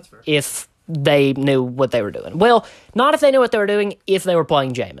higher. That's fair. If they knew what they were doing. Well, not if they knew what they were doing. If they were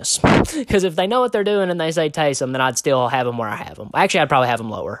playing Jameis, because if they know what they're doing and they say Taysom, then I'd still have them where I have them. Actually, I'd probably have them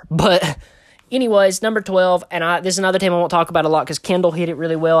lower, but. Anyways, number 12, and this is another team I won't talk about a lot because Kendall hit it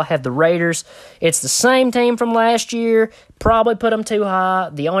really well. I have the Raiders. It's the same team from last year. Probably put them too high.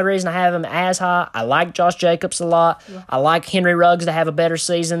 The only reason I have them as high, I like Josh Jacobs a lot. Yeah. I like Henry Ruggs to have a better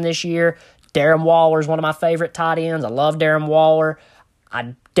season this year. Darren Waller is one of my favorite tight ends. I love Darren Waller.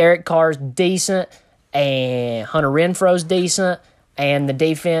 Derek Carr's decent, and Hunter Renfro's decent, and the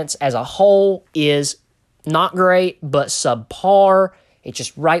defense as a whole is not great, but subpar. It's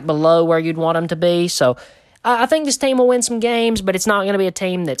just right below where you'd want them to be. So I think this team will win some games, but it's not going to be a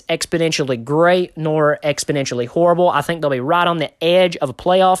team that's exponentially great nor exponentially horrible. I think they'll be right on the edge of a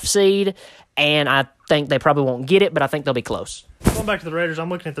playoff seed, and I think they probably won't get it, but I think they'll be close. Going back to the Raiders, I'm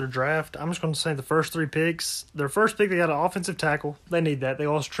looking at their draft. I'm just going to say the first 3 picks. Their first pick, they got an offensive tackle. They need that. They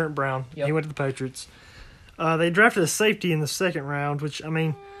lost Trent Brown. Yep. He went to the Patriots. They drafted a safety in the second round, which, I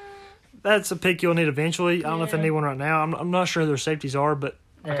mean, that's a pick you'll need eventually. I don't know if they need one right now. I'm not sure who their safeties are, but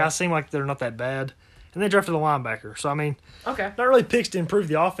I seem like they're not that bad. And they drafted a linebacker. So, I mean, not really picks to improve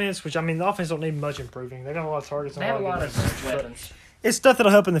the offense, which, I mean, the offense don't need much improving. They got a lot of targets. They have a lot of weapons. It's stuff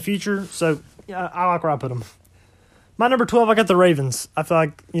that'll help in the future. So, yeah, I like where I put them. My number 12, I got the Ravens. I feel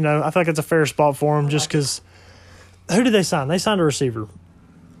like it's a fair spot for them just because who did they sign? They signed a receiver.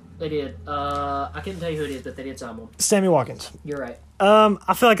 They did. I couldn't tell you who it is, but they did sign one. Sammy Watkins. You're right.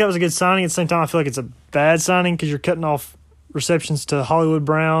 I feel like that was a good signing. At the same time, I feel like it's a bad signing because you're cutting off receptions to Hollywood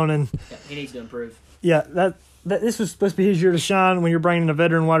Brown. And yeah, he needs to improve. Yeah, that this was supposed to be his year to shine when you're bringing in a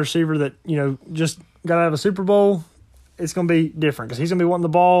veteran wide receiver that, just got out of a Super Bowl. It's going to be different because he's going to be wanting the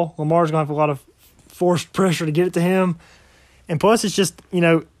ball. Lamar's going to have a lot of forced pressure to get it to him. And plus, it's just,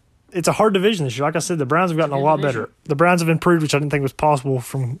 it's a hard division this year. Like I said, the Browns have gotten a lot better. The Browns have improved, which I didn't think was possible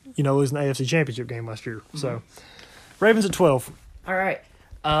from, losing the AFC Championship game last year. Mm-hmm. So, Ravens at 12. All right.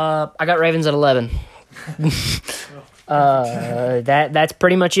 I got Ravens at 11. That's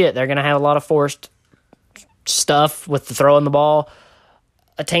pretty much it. They're going to have a lot of forced stuff with the throwing the ball.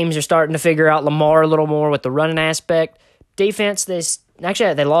 Teams are starting to figure out Lamar a little more with the running aspect. Defense, they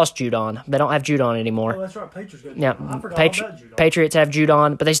lost Judon. They don't have Judon anymore. Oh, that's right. Patriots got Judon. Yeah, I forgot about Judon. Patriots have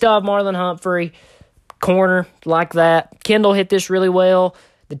Judon, but they still have Marlon Humphrey, corner like that. Kendall hit this really well.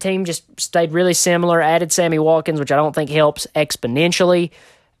 The team just stayed really similar, added Sammy Watkins, which I don't think helps exponentially.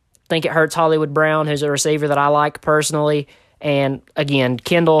 I think it hurts Hollywood Brown, who's a receiver that I like personally. And, again,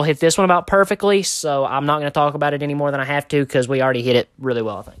 Kendall hit this one about perfectly, so I'm not going to talk about it any more than I have to because we already hit it really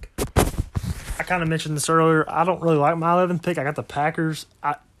well, I think. I kind of mentioned this earlier. I don't really like my 11th pick. I got the Packers.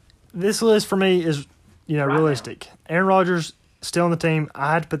 This list for me is, realistic. Aaron Rodgers still on the team.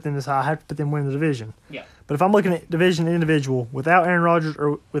 I had to put them this high. I had to put them win the division. Yeah. But if I'm looking at division individual, without Aaron Rodgers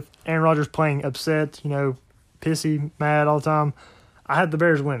or with Aaron Rodgers playing upset, pissy, mad all the time, I had the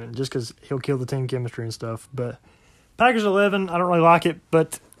Bears winning just because he'll kill the team chemistry and stuff. But Packers 11, I don't really like it,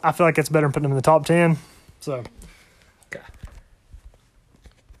 but I feel like it's better than putting them in the top 10. So, okay.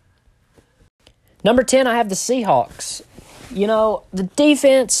 Number 10, I have the Seahawks. The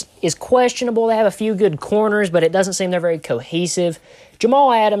defense is questionable. They have a few good corners, but it doesn't seem they're very cohesive.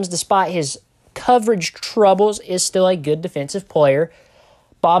 Jamal Adams, despite his coverage troubles, is still a good defensive player.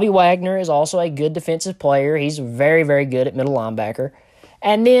 Bobby Wagner is also a good defensive player. He's very, very good at middle linebacker.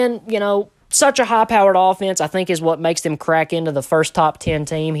 And then, such a high-powered offense, I think, is what makes them crack into the first top 10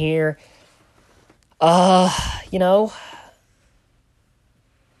 team here. DK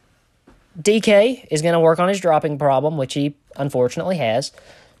is going to work on his dropping problem, which he unfortunately has.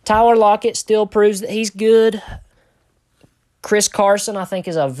 Tyler Lockett still proves that he's good. Chris Carson, I think,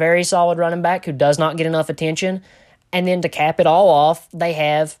 is a very solid running back who does not get enough attention. And then to cap it all off, they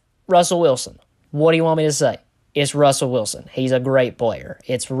have Russell Wilson. What do you want me to say? It's Russell Wilson. He's a great player.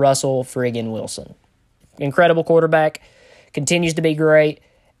 It's Russell friggin' Wilson. Incredible quarterback. Continues to be great.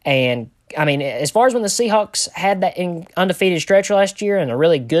 And, as far as when the Seahawks had that undefeated stretch last year and a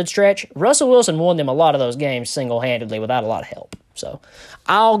really good stretch, Russell Wilson won them a lot of those games single-handedly without a lot of help. So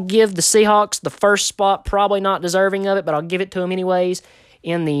I'll give the Seahawks the first spot, probably not deserving of it, but I'll give it to them anyways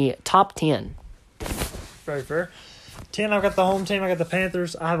in the top 10. Very fair. 10, I've got the home team. I got the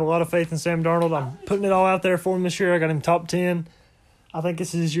Panthers. I have a lot of faith in Sam Darnold. I'm putting it all out there for him this year. I got him top 10. I think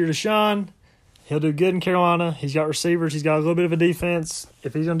this is his year to shine. He'll do good in Carolina. He's got receivers. He's got a little bit of a defense.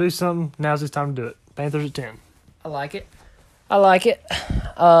 If he's going to do something, now's his time to do it. Panthers at 10. I like it.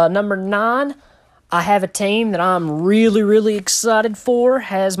 Number 9, I have a team that I'm really, really excited for.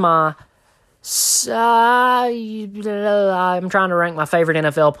 Has my I'm trying to rank my favorite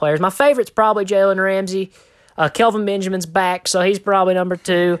NFL players. My favorite's probably Jalen Ramsey. Kelvin Benjamin's back, so he's probably number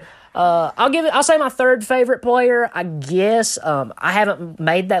 2. I'll say my third favorite player, I guess. I haven't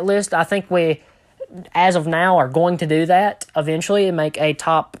made that list. I think we, as of now, are going to do that eventually and make a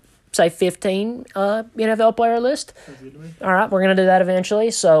top, say, 15 NFL player list. All right, we're going to do that eventually,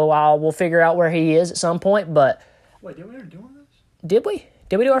 so we'll figure out where he is at some point. But wait, did we ever do one of those? Did we?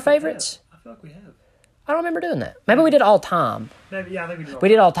 Did we do our favorites? I feel like we have. I don't remember doing that. Maybe we did all time. Maybe, yeah, I think we did all time. We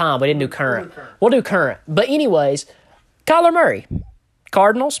did all time. We didn't do current. We'll do current. But anyways, Kyler Murray,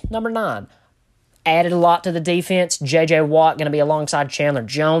 Cardinals, number 9. Added a lot to the defense. J.J. Watt going to be alongside Chandler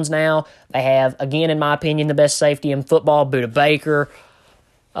Jones now. They have, again, in my opinion, the best safety in football, Budda Baker.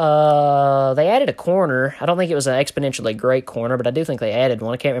 They added a corner. I don't think it was an exponentially great corner, but I do think they added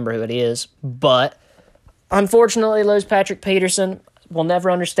one. I can't remember who it is. But unfortunately, lose Patrick Peterson. We'll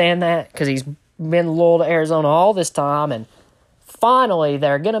never understand that because he's been loyal to Arizona all this time. And finally,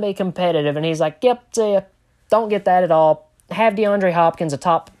 they're going to be competitive. And he's like, yep, see ya. Don't get that at all. Have DeAndre Hopkins, a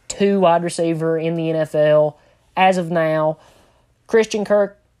top 2 wide receiver in the NFL as of now. Christian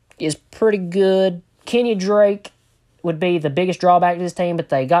Kirk is pretty good. Kenya Drake would be the biggest drawback to this team, but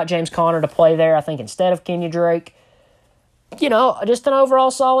they got James Conner to play there, I think, instead of Kenya Drake. Just an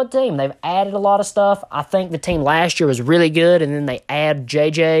overall solid team. They've added a lot of stuff. I think the team last year was really good, and then they add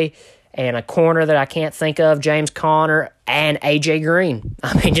JJ and a corner that I can't think of, James Conner, and A.J. Green.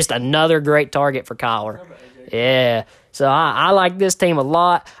 Just another great target for Kyler. Yeah. So I like this team a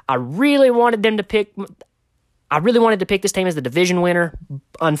lot. I really wanted to pick this team as the division winner.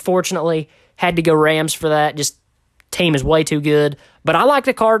 Unfortunately, had to go Rams for that. Just team is way too good. But I like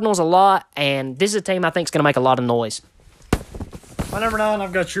the Cardinals a lot, and this is a team I think is going to make a lot of noise. My number 9,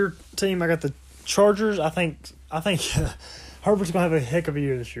 I've got your team. I got the Chargers. I think Herbert's going to have a heck of a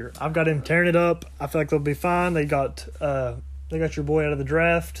year this year. I've got him tearing it up. I feel like they'll be fine. They got your boy out of the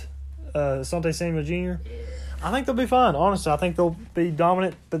draft, Asante Samuel Jr. I think they'll be fine. Honestly, I think they'll be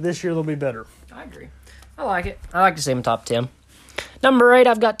dominant, but this year they'll be better. I agree. I like it. I like to see them top 10. Number 8,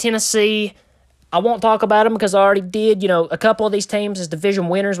 I've got Tennessee. I won't talk about them because I already did. A couple of these teams as division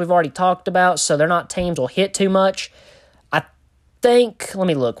winners we've already talked about, so they're not teams we'll hit too much. I think, let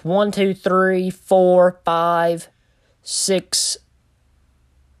me look, 1, 2, 3, 4, 5, 6.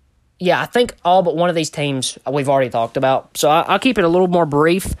 Yeah, I think all but one of these teams we've already talked about. So I'll keep it a little more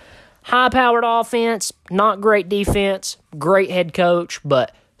brief. High-powered offense, not great defense, great head coach,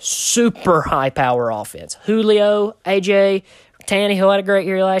 but super high power offense. Julio, AJ, Tannehill had a great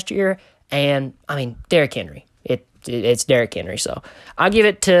year last year, and Derrick Henry. It's Derrick Henry. So I'll give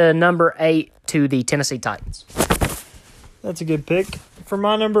it to number 8 to the Tennessee Titans. That's a good pick. For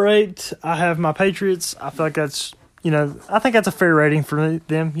my number 8, I have my Patriots. I feel like that's, I think that's a fair rating for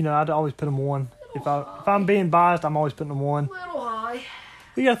them. I'd always put them 1. If I'm being biased, I'm always putting them 1. A little high.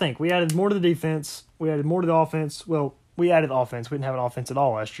 You got to think. We added more to the defense. We added more to the offense. Well, we added offense. We didn't have an offense at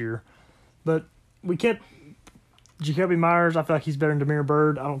all last year. But we kept Jacoby Myers. I feel like he's better than Damiere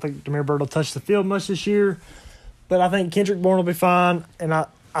Byrd. I don't think Damiere Byrd will touch the field much this year. But I think Kendrick Bourne will be fine. And I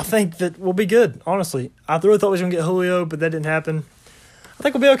think that we'll be good, honestly. I really thought we was going to get Julio, but that didn't happen. I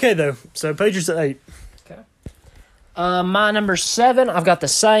think we'll be okay, though. So, Patriots at 8. Okay. My number 7, I've got the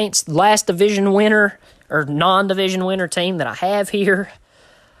Saints, last division winner or non-division winner team that I have here.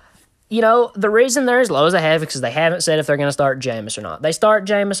 The reason they're as low as I have is because they haven't said if they're going to start Jameis or not. They start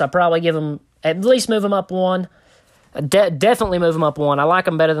Jameis, I'll probably give them, at least move them up 1. Definitely move them up 1. I like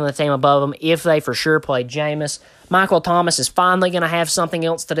them better than the team above them if they for sure play Jameis. Michael Thomas is finally going to have something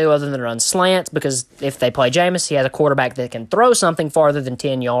else to do other than run slants because if they play Jameis, he has a quarterback that can throw something farther than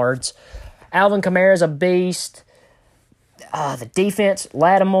 10 yards. Alvin Kamara is a beast. The defense,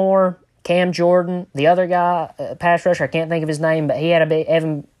 Lattimore, Cam Jordan, the other guy, pass rusher, I can't think of his name, but he had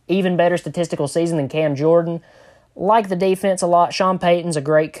an even better statistical season than Cam Jordan. Like the defense a lot. Sean Payton's a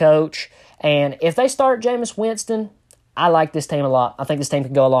great coach. And if they start Jameis Winston, I like this team a lot. I think this team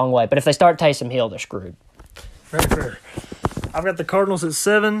can go a long way. But if they start Taysom Hill, they're screwed. Very fair. I've got the Cardinals at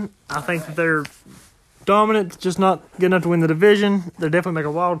 7. I think that they're dominant, just not good enough to win the division. They definitely make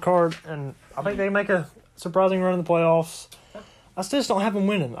a wild card, and I think they make a surprising run in the playoffs. I still just don't have them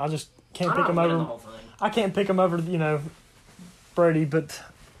winning. I just can't pick them over. I can't pick them over, Brady, but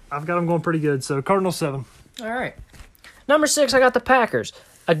I've got them going pretty good. So Cardinals 7. All right. Number 6, I got the Packers.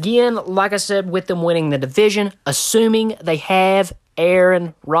 Again, like I said, with them winning the division, assuming they have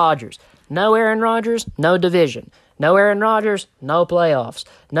Aaron Rodgers. No Aaron Rodgers, no division. No Aaron Rodgers, no playoffs.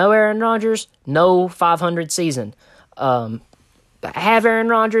 No Aaron Rodgers, no 500 season. Have Aaron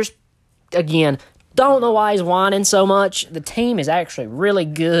Rodgers, again, don't know why he's whining so much. The team is actually really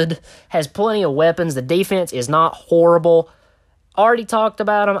good, has plenty of weapons. The defense is not horrible. Already talked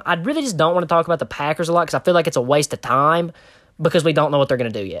about them. I really just don't want to talk about the Packers a lot because I feel like it's a waste of time because we don't know what they're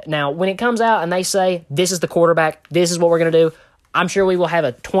going to do yet. Now, when it comes out and they say, this is the quarterback, this is what we're going to do, I'm sure we will have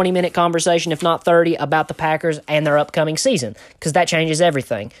a 20-minute conversation, if not 30, about the Packers and their upcoming season because that changes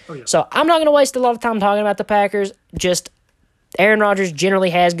everything. Oh, yeah. So I'm not going to waste a lot of time talking about the Packers. Just Aaron Rodgers generally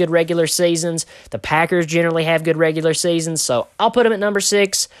has good regular seasons. The Packers generally have good regular seasons. So I'll put them at number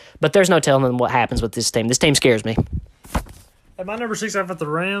 6, but there's no telling them what happens with this team. This team scares me. At my number 6, I've got the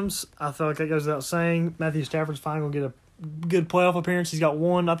Rams. I feel like that goes without saying. Matthew Stafford's finally going to get a good playoff appearance. He's got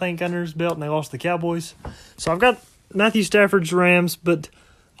 1, I think, under his belt, and they lost to the Cowboys. So I've got Matthew Stafford's Rams, but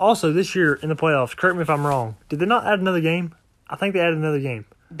also this year in the playoffs, correct me if I'm wrong, did they not add another game? I think they added another game.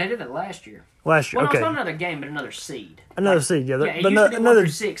 They did it last year. Last year, well, okay. No, it's not another game, but another seed. Another seed, yeah. It used to be 1 through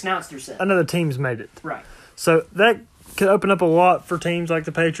 6, now it's through 7. Another team's made it. Right. So that could open up a lot for teams like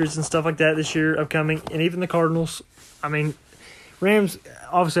the Patriots and stuff like that this year upcoming, and even the Cardinals. Rams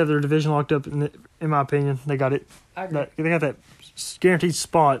obviously have their division locked up, in my opinion. They got it. I agree. They got that guaranteed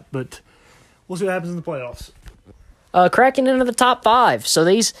spot, but we'll see what happens in the playoffs. Cracking into the top 5. So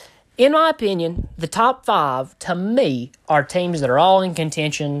these, in my opinion, the top 5, to me, are teams that are all in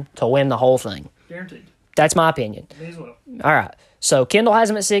contention to win the whole thing. Guaranteed. That's my opinion. Me as well. All right. So Kendall has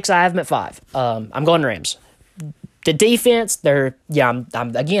them at 6. I have them at 5. I'm going Rams. The defense, I'm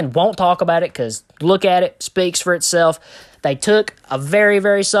again, won't talk about it because look at it, speaks for itself. They took a very,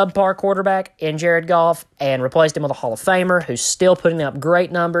 very subpar quarterback in Jared Goff and replaced him with a Hall of Famer who's still putting up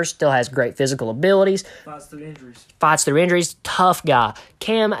great numbers, still has great physical abilities. Fights through injuries. Tough guy.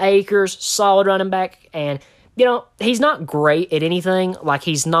 Cam Akers, solid running back. And, he's not great at anything. Like,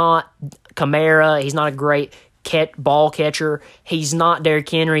 he's not Kamara. He's not a great ball catcher. He's not Derrick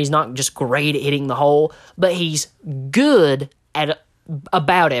Henry. He's not just great at hitting the hole. But he's good at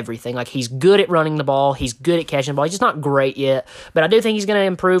about everything. Like, he's good at running the ball. He's good at catching the ball. He's just not great yet. But I do think he's going to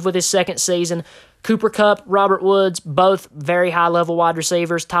improve with his second season. Cooper Kupp, Robert Woods, both very high-level wide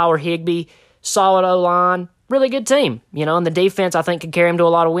receivers. Tyler Higbee, solid O-line. Really good team. And the defense, I think, could carry him to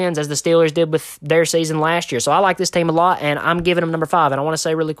a lot of wins, as the Steelers did with their season last year. So I like this team a lot, and I'm giving them number 5. And I want to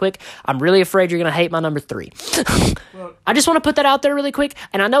say really quick, I'm really afraid you're going to hate my number 3. I just want to put that out there really quick.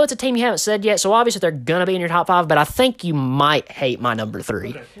 And I know it's a team you haven't said yet, so obviously they're going to be in your top 5, but I think you might hate my number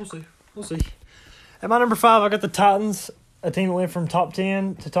 3. Okay, we'll see. At my number 5, I got the Titans. a team that went from top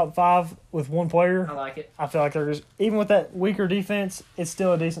 10 to top 5 with one player. I like it. I feel like they're just, even with that weaker defense, it's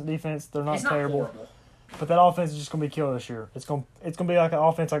still a decent defense. They're not It's not terrible. horrible. But that offense is just going to be killer this year. It's going to be like an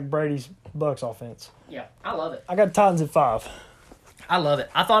offense like Brady's Bucks offense. Yeah, I love it. I got Titans at 5. I love it.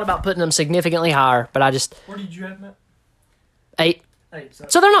 I thought about putting them significantly higher, but I just Where did you have them 8. at?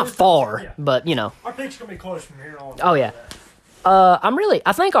 8. So they're not far, Yeah. but you know. Our picks going to be close from here on. Oh yeah.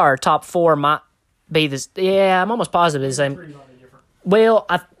 I think our top 4 might be this. Yeah, I'm almost positive it's the same. 3 might be different. Well,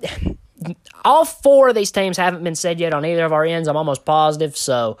 all 4 of these teams haven't been said yet on either of our ends. I'm almost positive,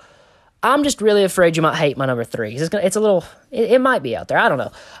 so I'm just really afraid you might hate my number 3. It's a little. It might be out there. I don't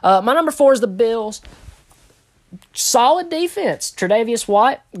know. My number 4 is the Bills. Solid defense. Tre'Davious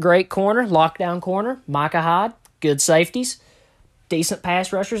White, great corner, lockdown corner. Micah Hyde, good safeties. Decent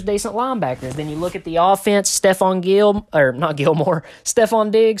pass rushers, decent linebackers. Then you look at the offense, Stephon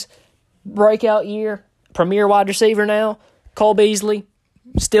Diggs, breakout year, premier wide receiver now. Cole Beasley,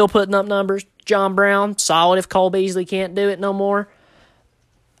 still putting up numbers. John Brown, solid if Cole Beasley can't do it no more.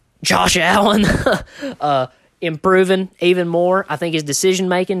 Josh Allen, improving even more. I think his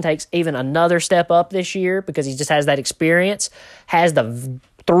decision-making takes even another step up this year because he just has that experience, has the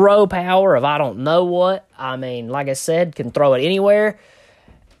throw power of I don't know what. I mean, like I said, can throw it anywhere.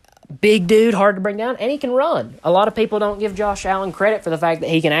 Big dude, hard to bring down, and he can run. A lot of people don't give Josh Allen credit for the fact that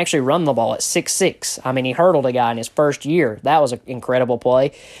he can actually run the ball at 6'6". I mean, he hurdled a guy in his first year. That was an incredible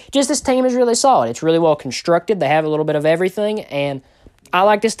play. Just this team is really solid. It's really well constructed. They have a little bit of everything, and I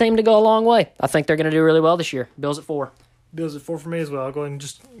like this team to go a long way. I think they're going to do really well this year. Bills at 4. Bills at 4 for me as well. I'll go ahead and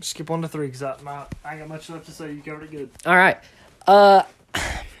just skip on to 3 because I ain't got much left to say. You covered it good. All right.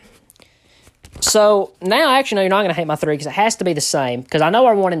 So now, actually, no, you're not going to hate my 3 because it has to be the same. Because I know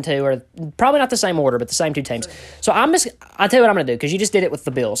our 1 and 2 are probably not the same order, but the same 2 teams. So I'll tell you what I'm going to do because you just did it with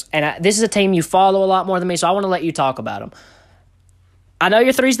the Bills, and this is a team you follow a lot more than me. So I want to let you talk about them. I know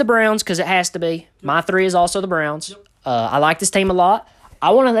your 3 is the Browns because it has to be. My 3 is also the Browns. I like this team a lot. I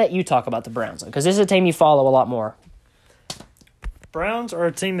want to let you talk about the Browns because this is a team you follow a lot more. Browns are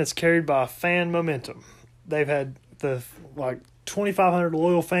a team that's carried by fan momentum. They've had 2,500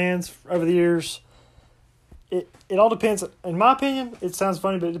 loyal fans over the years. It all depends. In my opinion, it sounds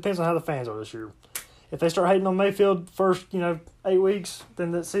funny, but it depends on how the fans are this year. If they start hating on Mayfield first, 8 weeks,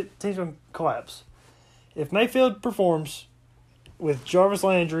 then the team's going to collapse. If Mayfield performs with Jarvis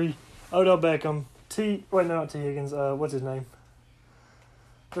Landry, Odell Beckham, not T. Higgins. What's his name?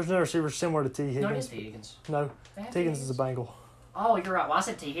 There's another receiver similar to T. Higgins. No, it is T. Higgins. No, T. Higgins is a Bengal. Oh, you're right. Well, I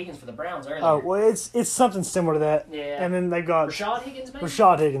said T. Higgins for the Browns earlier. Oh, well, it's something similar to that. Yeah. And then they've got Rashad Higgins, maybe?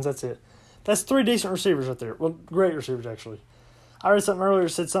 Rashad Higgins, that's it. That's 3 decent receivers right there. Well, great receivers, actually. I read something earlier that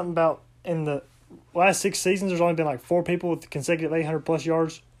said something about in the last 6 seasons, there's only been 4 people with consecutive 800-plus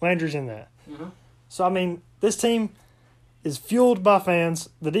yards. Landry's in that. Mm-hmm. So, I mean, this team is fueled by fans.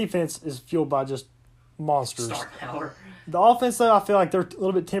 The defense is fueled by just monsters. Star power. The offense, though, I feel like they're a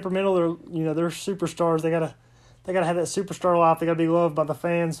little bit temperamental. They're superstars. They gotta have that superstar life. They gotta be loved by the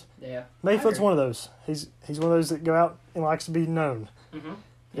fans. Yeah. Mayfield's one of those. He's one of those that go out and likes to be known. Mm-hmm.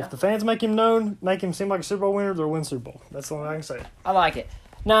 Yeah. If the fans make him known, make him seem like a Super Bowl winner, they'll win Super Bowl. That's the only I can say. I like it.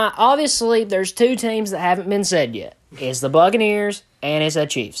 Now, obviously, there's 2 teams that haven't been said yet. It's the Buccaneers and it's the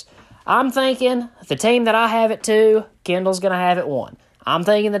Chiefs. I'm thinking the team that I have at 2, Kendall's going to have it 1. I'm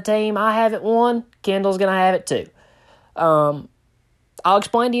thinking the team I have at 1, Kendall's going to have it 2. I'll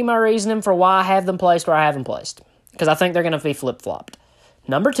explain to you my reasoning for why I have them placed where I have them placed. Because I think they're going to be flip-flopped.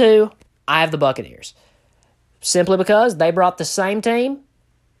 Number 2, I have the Buccaneers. Simply because they brought the same team.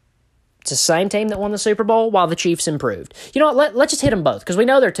 It's the same team that won the Super Bowl while the Chiefs improved. You know what? Let's just hit them both because we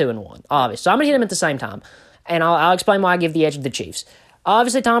know they're 2-1, obviously. So I'm going to hit them at the same time. And I'll explain why I give the edge to the Chiefs.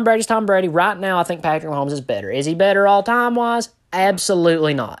 Obviously, Tom Brady's Tom Brady. Right now, I think Patrick Mahomes is better. Is he better all-time-wise?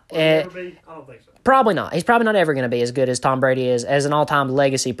 Absolutely not. Will he ever be? I don't think so. Probably not. He's probably not ever going to be as good as Tom Brady is as an all-time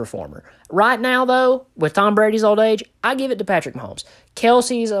legacy performer. Right now, though, with Tom Brady's old age, I give it to Patrick Mahomes.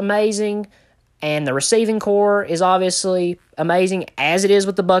 Kelsey's amazing, and the receiving core is obviously amazing, as it is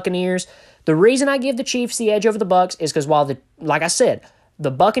with the Buccaneers. The reason I give the Chiefs the edge over the Bucs is because like I said,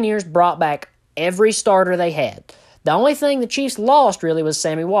 the Buccaneers brought back every starter they had. The only thing the Chiefs lost, really, was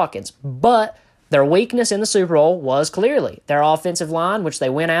Sammy Watkins. But their weakness in the Super Bowl was clearly their offensive line, which they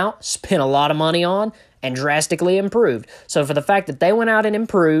went out, spent a lot of money on, and drastically improved. So for the fact that they went out and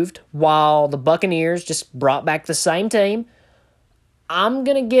improved while the Buccaneers just brought back the same team, I'm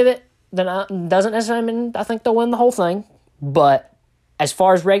going to give it, doesn't necessarily mean I think they'll win the whole thing, but as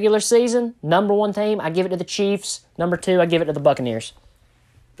far as regular season, number 1 team, I give it to the Chiefs. Number 2, I give it to the Buccaneers.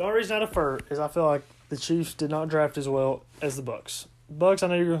 The only reason I defer is I feel like the Chiefs did not draft as well as the Bucs. Bucs, I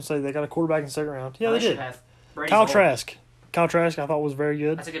know you're going to say they got a quarterback in the second round. Yeah, they did. Kyle Trask. Kyle Trask, I thought was very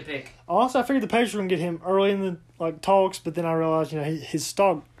good. That's a good pick. Also, I figured the Pacers were going to get him early in the talks, but then I realized, his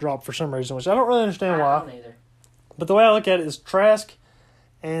stock dropped for some reason, which I don't really understand why. I don't either. But the way I look at it is Trask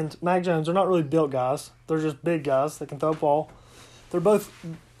and Mac Jones are not really built guys. They're just big guys. They can throw a ball. They're both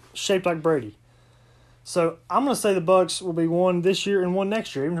shaped like Brady. So I'm going to say the Bucks will be one this year and one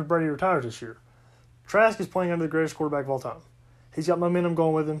next year, even if Brady retires this year. Trask is playing under the greatest quarterback of all time. He's got momentum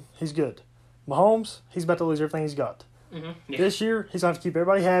going with him. He's good. Mahomes, he's about to lose everything he's got. Mm-hmm. Yeah. This year, he's going to have to keep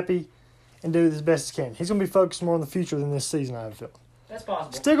everybody happy and do as best he can. He's going to be focused more on the future than this season, I have a feeling. That's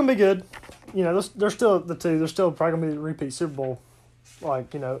possible. Still going to be good. They're still the two. They're still probably going to be the repeat Super Bowl,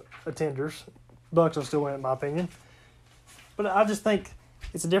 attenders. Bucks will still win, in my opinion. But I just think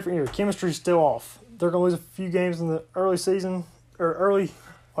it's a different year. Chemistry's still off. They're going to lose a few games in the early season or early,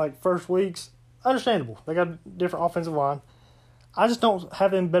 first weeks. Understandable. They got a different offensive line. I just don't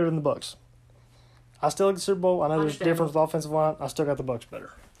have them better than the Bucks. I still like the Super Bowl. I know there's a difference with offensive line. I still got the Bucks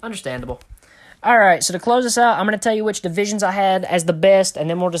better. Understandable. All right, so to close this out, I'm going to tell you which divisions I had as the best, and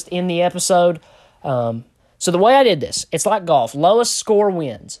then we'll just end the episode. So the way I did this, it's like golf. Lowest score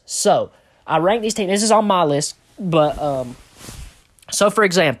wins. So I ranked these teams. This is on my list, but so for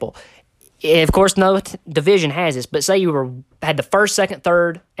example, of course, no division has this, but say you had the first, second,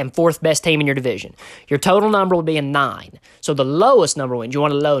 third, and fourth best team in your division. Your total number will be a 9. So the lowest number wins. You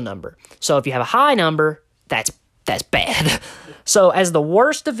want a low number. So if you have a high number, that's bad. So as the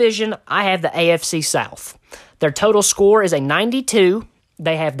worst division, I have the AFC South. Their total score is a 92.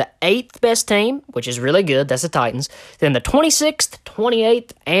 They have the 8th best team, which is really good. That's the Titans. Then the 26th,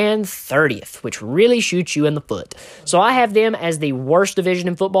 28th, and 30th, which really shoots you in the foot. So I have them as the worst division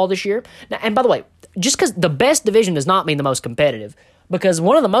in football this year. Now, and by the way, just because the best division does not mean the most competitive, because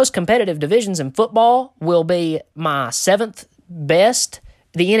one of the most competitive divisions in football will be my 7th best,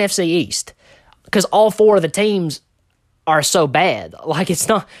 the NFC East, because all 4 of the teams are so bad. It's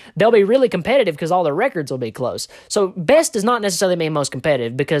not, they'll be really competitive because all their records will be close. So best does not necessarily mean most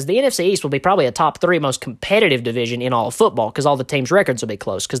competitive, because the NFC East will be probably a top 3 most competitive division in all of football, because all the teams' records will be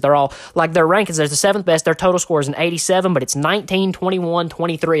close, because they're all, their rankings, there's the 7th best, their total score is an 87, but it's 19, 21,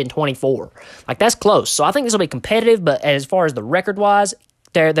 23, and 24. That's close. So I think this will be competitive, but as far as the record-wise,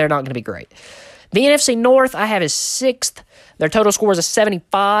 they're not going to be great. The NFC North, I have as 6th. Their total score is a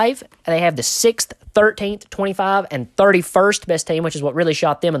 75. They have the 6th, 13th, 25, and 31st best team, which is what really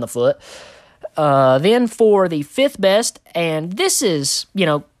shot them in the foot. Then for the 5th best, and this is,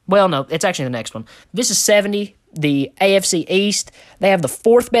 no, it's actually the next one. This is 70, the AFC East. They have the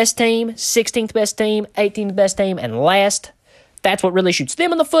 4th best team, 16th best team, 18th best team, and last. That's what really shoots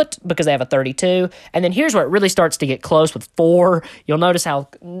them in the foot, because they have a 32. And then here's where it really starts to get close with 4. You'll notice how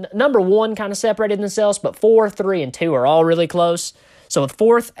number 1 kind of separated themselves, but 4, 3, and 2 are all really close. So with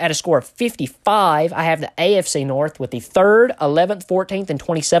 4th at a score of 55, I have the AFC North with the 3rd, 11th, 14th, and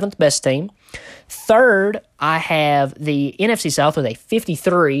 27th best team. 3rd, I have the NFC South with a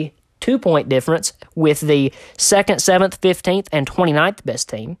 53, 2-point difference with the 2nd, 7th, 15th, and 29th best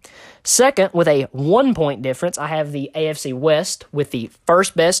team. 2nd, with a 1-point difference, I have the AFC West with the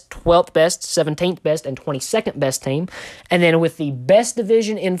 1st best, 12th best, 17th best, and 22nd best team. And then with the best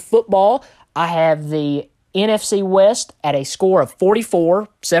division in football, I have the NFC West at a score of 44,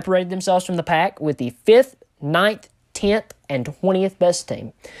 separated themselves from the pack with the 5th, 9th, 10th, and 20th best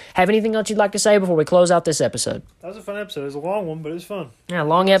team. Have anything else you'd like to say before we close out this episode? That was a fun episode. It was a long one, but it was fun. Yeah,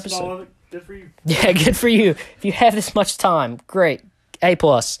 long episode. All of it. Good for you. Yeah, good for you. If you have this much time, great. A+.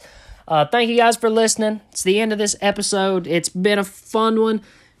 Thank you guys for listening. It's the end of this episode. It's been a fun one.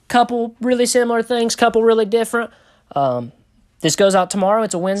 Couple really similar things, couple really different. This goes out tomorrow.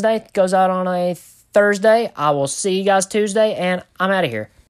 It's a Wednesday. It goes out on a Thursday. I will see you guys Tuesday, and I'm out of here.